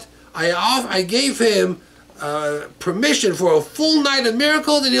fought, I gave him permission for a full night of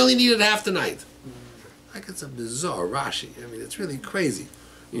miracles, and he only needed half the night. Like, it's a bizarre Rashi. I mean, it's really crazy.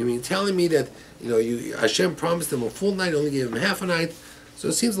 You mean telling me that Hashem promised him a full night, only gave him half a night? So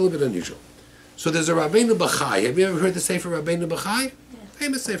it seems a little bit unusual. So there's a Rabbeinu Bachai. Have you ever heard the Sefer Rabbeinu Bachai? Yeah.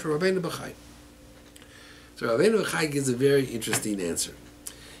 Famous Sefer Rabbeinu Bachai. So Rabbeinu Bachai gives a very interesting answer.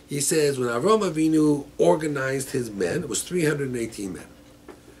 He says when Avraham Avinu organized his men, it was 318 men.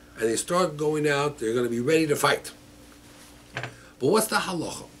 And they start going out, they're going to be ready to fight. But what's the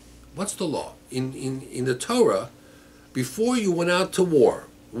halacha? What's the law? In the Torah, before you went out to war,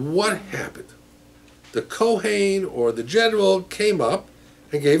 what happened? The Kohen or the general came up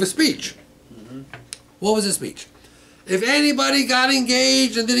and gave a speech. What was the speech? If anybody got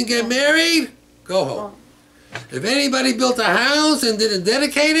engaged and didn't get married, go home. If anybody built a house and didn't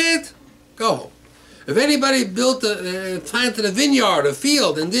dedicate it, go home. If anybody planted a vineyard, a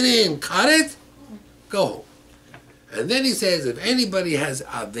field, and didn't cut it, go home. And then he says, if anybody has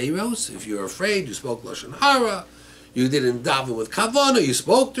averos, if you're afraid, you spoke lashon hara, you didn't daven with kavanah, you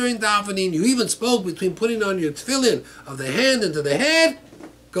spoke during davening, you even spoke between putting on your tefillin of the hand into the head,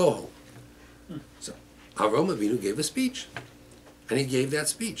 go home. So Avraham Avinu gave a speech, and he gave that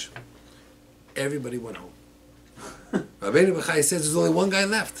speech. Everybody went home. Rabbeinu Bechai says there's only one guy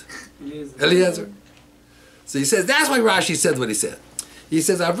left, Eliezer. So he says that's why Rashi said what he said. He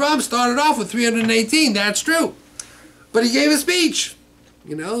says Avraham started off with 318. That's true, but he gave a speech.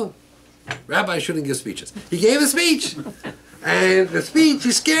 You know, Rabbi shouldn't give speeches. He gave a speech, and the speech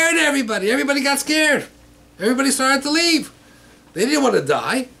he scared everybody. Everybody got scared. Everybody started to leave. They didn't want to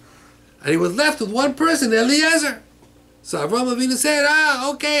die, and he was left with one person, Eliezer. So Avraham Avinu said,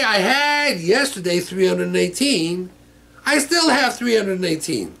 okay, I had yesterday 318. I still have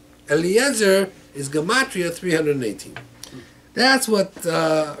 318. Eliezer is Gematria 318. That's what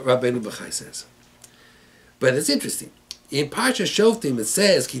Rabbeinu Bechai says. But it's interesting. In Parasha Shoftim it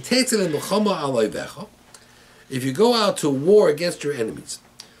says, Ki tetzeh le'milchama al oivecha, if you go out to war against your enemies,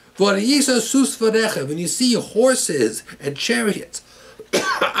 v'ariyisa sus v'rechev, and you see horses and chariots,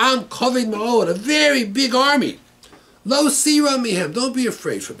 am koved ma'od, a very big army, lo sira mihem, don't be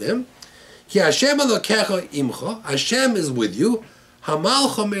afraid for them. Ki Hashem Elokecha imcha, Hashem is with you,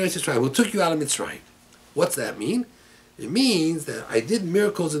 hamalcha meretz Yisrael, who took you out of Mitzrayim. What's that mean? It means that I did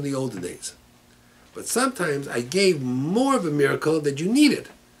miracles in the olden days, but sometimes I gave more of a miracle that you needed,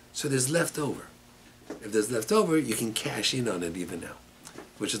 so there's left over. If there's left over, you can cash in on it even now,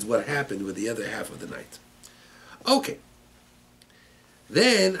 which is what happened with the other half of the night. Okay.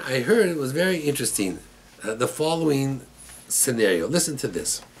 Then I heard it was very interesting, the following scenario. Listen to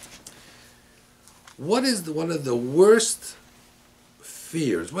this. What is one of the worst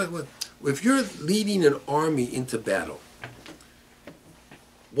fears? If you're leading an army into battle,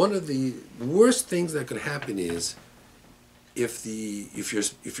 one of the worst things that could happen is if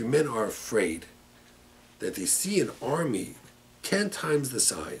your men are afraid that they see an army 10 times the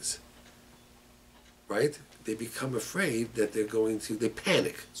size, right? They become afraid that they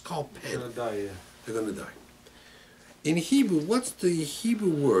panic. It's called panic. They're gonna die, yeah. They're going to die. In Hebrew, what's the Hebrew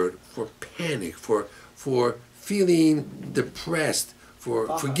word for panic, for feeling depressed, for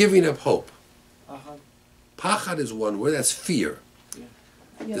giving up hope? Pachad is one word, that's fear. Yeah.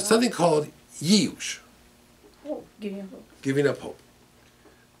 There's something called yiush, Oh, giving up hope. giving up hope.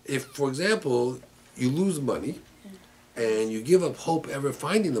 If, for example, you lose money and you give up hope ever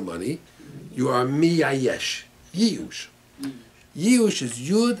finding the money, you are miyayesh, yiush. Yiush is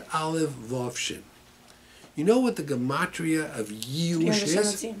Yud Aleph Vav Shin. You know what the gematria of yiush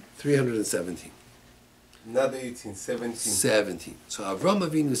is? 317. Not 18, 17. 17. So Avraham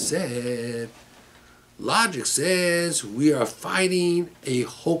Avinu said, logic says we are fighting a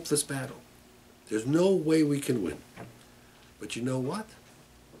hopeless battle. There's no way we can win. But you know what?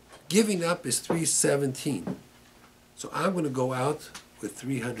 Giving up is 317. So I'm going to go out with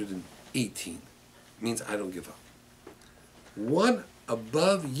 318. Means I don't give up. One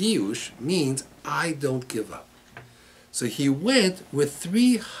above Yiush means I don't give up. So he went with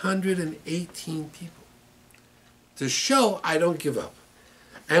 318 people to show I don't give up.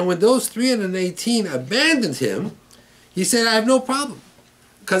 And when those 318 abandoned him, he said, I have no problem.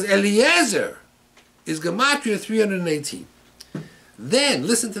 Because Eliezer is Gematria 318. Then,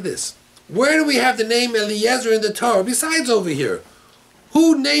 listen to this. Where do we have the name Eliezer in the Torah besides over here?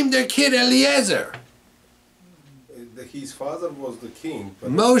 Who named their kid Eliezer? His father was the king.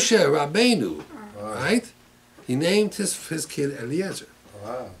 But Moshe Rabbeinu, right? He named his kid Eliezer.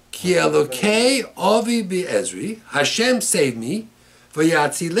 Ki Elokei Avi Be'ezri, Hashem saved me,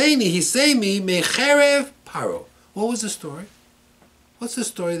 Vayatzileni, he saved me, Mecherev Paro. What was the story? What's the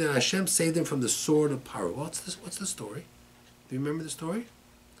story that Hashem saved him from the sword of Paro? What's the story? Do you remember the story?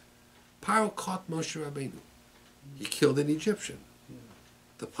 Paro caught Moshe Rabbeinu. He killed an Egyptian.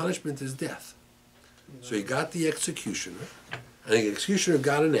 The punishment is death. So he got the executioner, and the executioner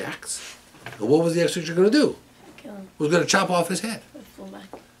got an axe. And what was the executioner going to do? Kill him. He was going to chop off his head. Full back.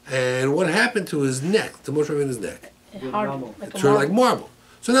 And what happened to his neck, to Moshe Rabbeinu's neck? Hard, like It a turned marble. like marble.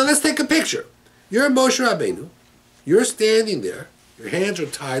 So now let's take a picture. You're Moshe Rabbeinu. You're standing there. Your hands are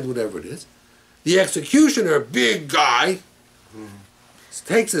tied, whatever it is. The executioner, big guy,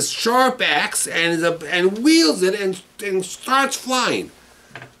 takes a sharp axe and wields it and starts flying.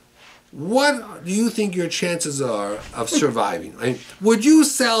 What do you think your chances are of surviving? I mean, would you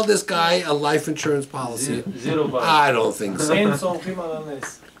sell this guy a life insurance policy? Zero bar. I don't think so. אין סומכים על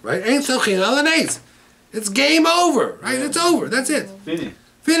הנס. Right? Ain't sochin al hanetz. It's game over. Right? It's over. That's it. Finish.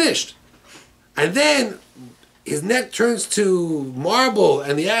 Finished. And then his neck turns to marble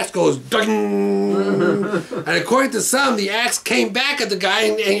and the axe goes ding. And according to some, the axe came back at the guy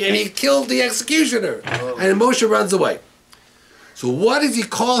and he killed the executioner. And Moshe runs away. So what does he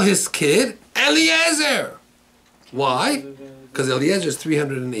call his kid? Eliezer. Why? Because Eliezer is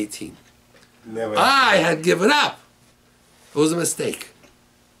 318. Never. I had given up. It was a mistake.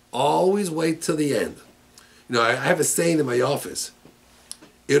 Always wait till the end. You know, I have a saying in my office.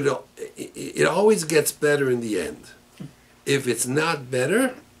 It always gets better in the end. If it's not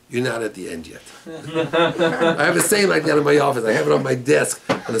better, you're not at the end yet. I have a saying like that in my office. I have it on my desk,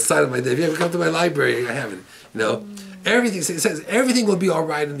 on the side of my desk. If you ever come to my library, I have it. You know, everything it says everything will be all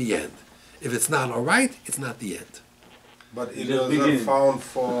right in the end. If it's not all right, it's not the end. But Eliezer found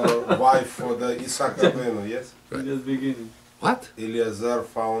for wife for the Isaac Rabbeinu, yes? Right. Just beginning. What? Eliezer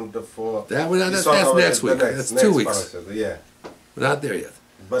found for That's Isaac next Rabbeinu, week. the That's next 2 weeks. Parasha, yeah. We're not there yet.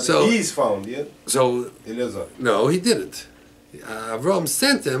 But So- he's found, yeah? So Eliezer. no, he didn't. Avram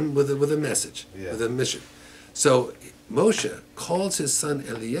sent him with a message, Yeah. with a mission. So Moshe calls his son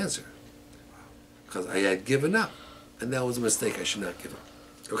Eliezer because I had given up, and that was a mistake. I should not give up.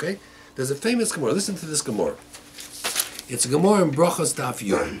 Okay? There's a famous Gemara. Listen to this Gemara. It's a Gemara in Brachos Daf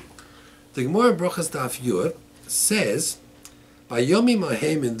Yud. The Gemara in Brachos Daf Yud says, by Yomi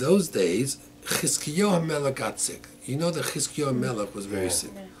Mahem in those days, Chizkiyahu HaMelech got sick. You know that Chizkiyahu HaMelech was very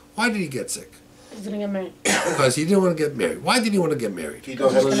sick. Yeah. Why did he get sick? He's gonna get married. Because he didn't want to get married. Why did he want to get married? He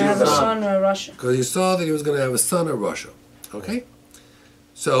don't He's have gonna have a children. son or a Russian. Because he saw that he was going to have a son of Russia. Okay?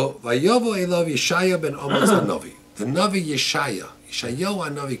 So, Vayovo Elav Yeshaya ben Amos HaNavi. The Navi Yeshaya. Yeshayahu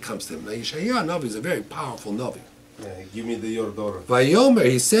HaNavi comes to him. Now, Yeshayahu HaNavi is a very powerful Navi. Yeah, give me your daughter. Vayomer,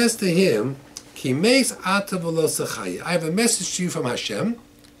 he says to him, Ki meis ata v'lo sechaya. I have a message to you from Hashem.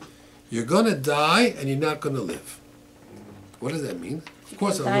 You're going to die and you're not going to live. What does that mean? Of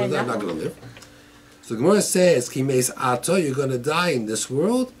course, I'm Die not now. going to live. So the Gemara says, Ki meis ata, you're going to die in this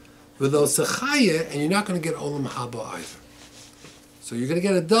world, v'lo sechaya, and you're not going to get olam haba either. So you're going to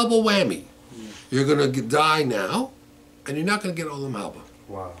get a double whammy. You're going to die now, and you're not going to get olam haba.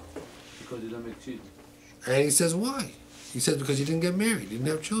 Wow. Because you don't make children. And he says, why? He says, because you didn't get married, you didn't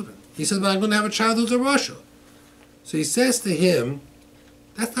have children. He says, but I'm going to have a child who's a Russia. So he says to him,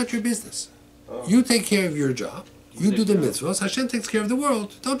 that's not your business. Oh. You take care of your job. You do the mitzvahs. Hashem takes care of the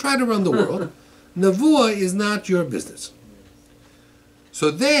world. Don't try to run the world. Nevuah is not your business. So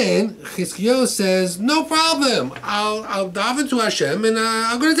then Chizkiyahu says, no problem. I'll daven to Hashem and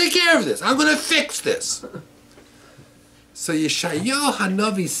I'm going to take care of this. I'm going to fix this. So Yeshayahu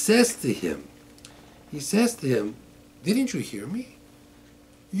HaNavi says to him, didn't you hear me?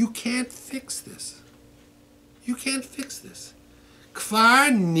 You can't fix this. You can't fix this.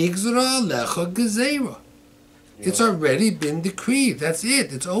 Kvar nigzra lecha gezeira. It's already been decreed. That's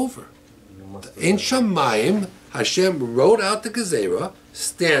it. It's over. You must have In Shamayim, Hashem wrote out the Gezerah,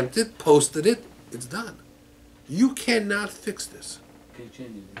 stamped it, posted it. It's done. You cannot fix this. Can't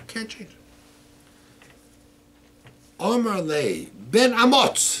change it. Can't change it. Omar Lei Ben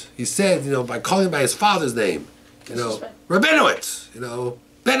Amotz. He said, by calling him by his father's name, Disrespect. Rabinowitz,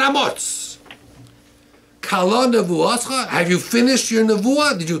 Ben Amotz. Kala nevuascha. Have you finished your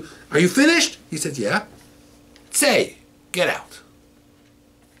nevuah? Are you finished? He said, yeah. Say, get out.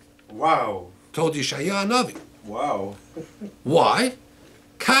 Wow. Told Yeshayahu HaNavi. Wow. Why?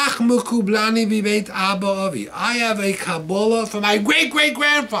 Kach mukublani v'beit Abba Avi. I have a Kabbalah from my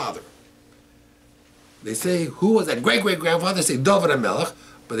great-great-grandfather. They say, who was that great-great-grandfather? They say David HaMelech,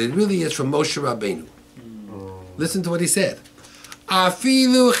 but it really is from Moshe Rabbeinu. Listen to what he said.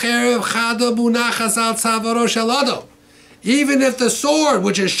 Afilu cherev chada bunachas al tzavaro shel adam. Even if the sword,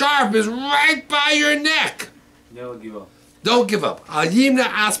 which is sharp, is right by your neck, Never give up. don't give up. Al yimna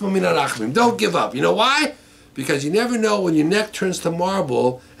asma min arachmim. Don't give up. You know why? Because you never know when your neck turns to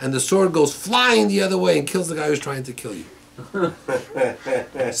marble and the sword goes flying the other way and kills the guy who's trying to kill you.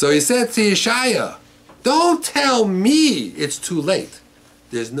 So he said to Yeshaya, don't tell me it's too late.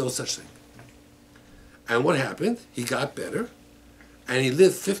 There's no such thing. And what happened? He got better, and he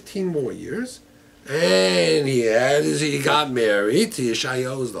lived 15 more years, and he got married to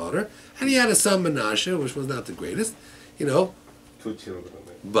Yeshayahu's daughter, and he had a son Menashe, which was not the greatest, 2 children.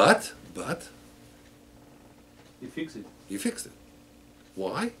 but You fix it. he fixed it.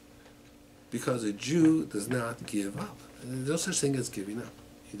 Why? Because a Jew does not give up. There's no such thing as giving up.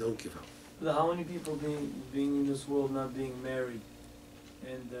 You don't give up. But how many people being in this world not being married,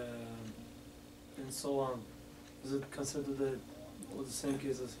 and so on? Is it considered the same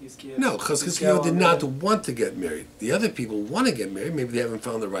case as Hiskiah? No, because Hiskiah did not want to get married. The other people want to get married. Maybe they haven't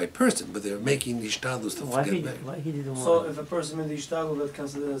found the right person, but they're making ishtadlus to get married. Why he didn't want? So if a person made the ishtadlus, that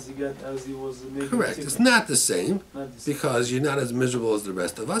considered as he was making. Correct. It's not the same Not the same. because you're not as miserable as the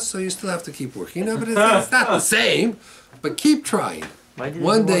rest of us, so you still have to keep working. No, but it's not the same. But keep trying.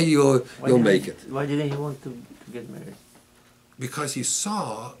 One day you'll make it. Why didn't he want to get married? Because he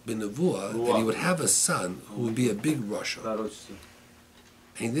saw B'Nevuah that he would have a son who would be a big Russia.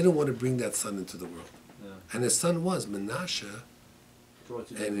 And he didn't want to bring that son into the world. Yeah. And his son was Menashe.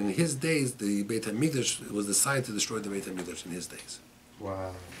 And in his days, the Beit HaMikdash was designed to destroy the Beit HaMikdash in his days.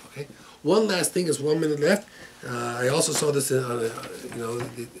 Wow. Okay. One last thing is 1 minute left. I also saw this in,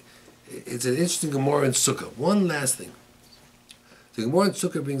 it's an interesting Gemara in Sukkah. One last thing. The Gemara in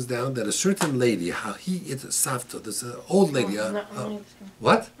Sukkah brings down that a certain lady, it's a Savta, this old lady, I'm learning this one.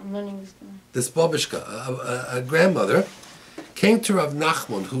 what? I'm learning this one. This Babishka, a grandmother, came to Rav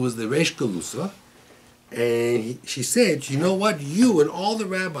Nachman, who was the Reish Galusa, and she said, you know what, you and all the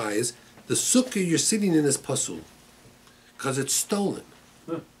rabbis, the sukkah you're sitting in is pasul, because it's stolen.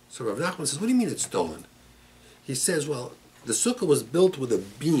 So Rav Nachman says, what do you mean it's stolen? He says, well, the sukkah was built with a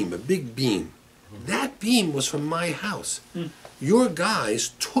beam, a big beam. That beam was from my house. Your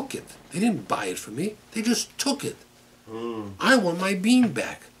guys took it. They didn't buy it from me. They just took it. I want my beam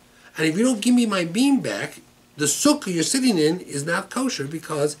back. And if you don't give me my beam back, the sukkah you're sitting in is not kosher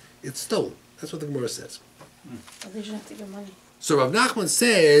because it's stolen. That's what the Gemara says. But they shouldn't have to give money. So Rav Nachman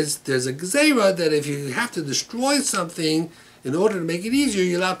says there's a gzeira that if you have to destroy something in order to make it easier,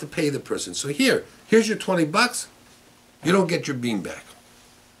 you're allowed to pay the person. So here's your $20. You don't get your beam back.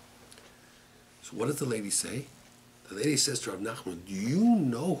 So what does the lady say? The lady says to Rav Nachman, do you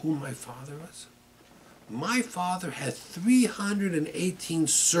know who my father is? My father had 318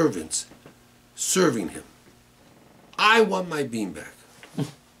 servants serving him. I want my beam back.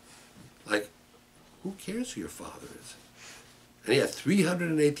 Like, who cares who your father is? And he had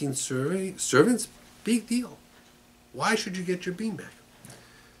 318 servants? Big deal. Why should you get your beam back?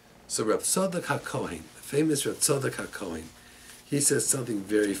 So Reb Tzadok HaKohen, the famous Reb Tzadok HaKohen, he says something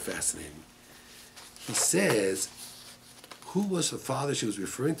very fascinating. He says, who was the father she was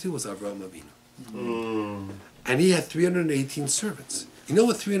referring to was Avraham Avinu. And he had 318 servants. You know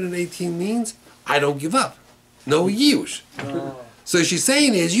what 318 means? I don't give up. No yish. So she's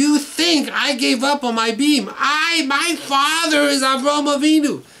saying is, you think I gave up on my beam. My father is Avraham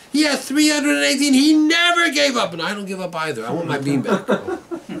Avinu. He had 318. He never gave up, and I don't give up either. I want my beam back.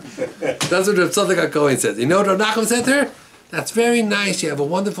 That's what Reb Tzadok HaKohen says. You know what Rav Nachman said to her? That's very nice. You have a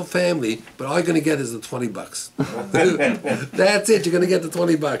wonderful family, but all you're going to get is the $20. That's it. You're going to get the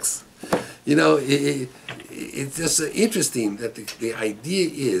 $20. You know, it's just interesting that the idea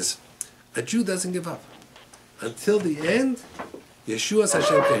is a Jew doesn't give up. Until the end, Yeshua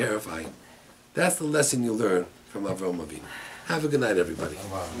Hashem Keherifai. That's the lesson you learn from Avraham Avinu. Have a good night, everybody.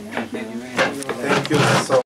 Wow. Thank you so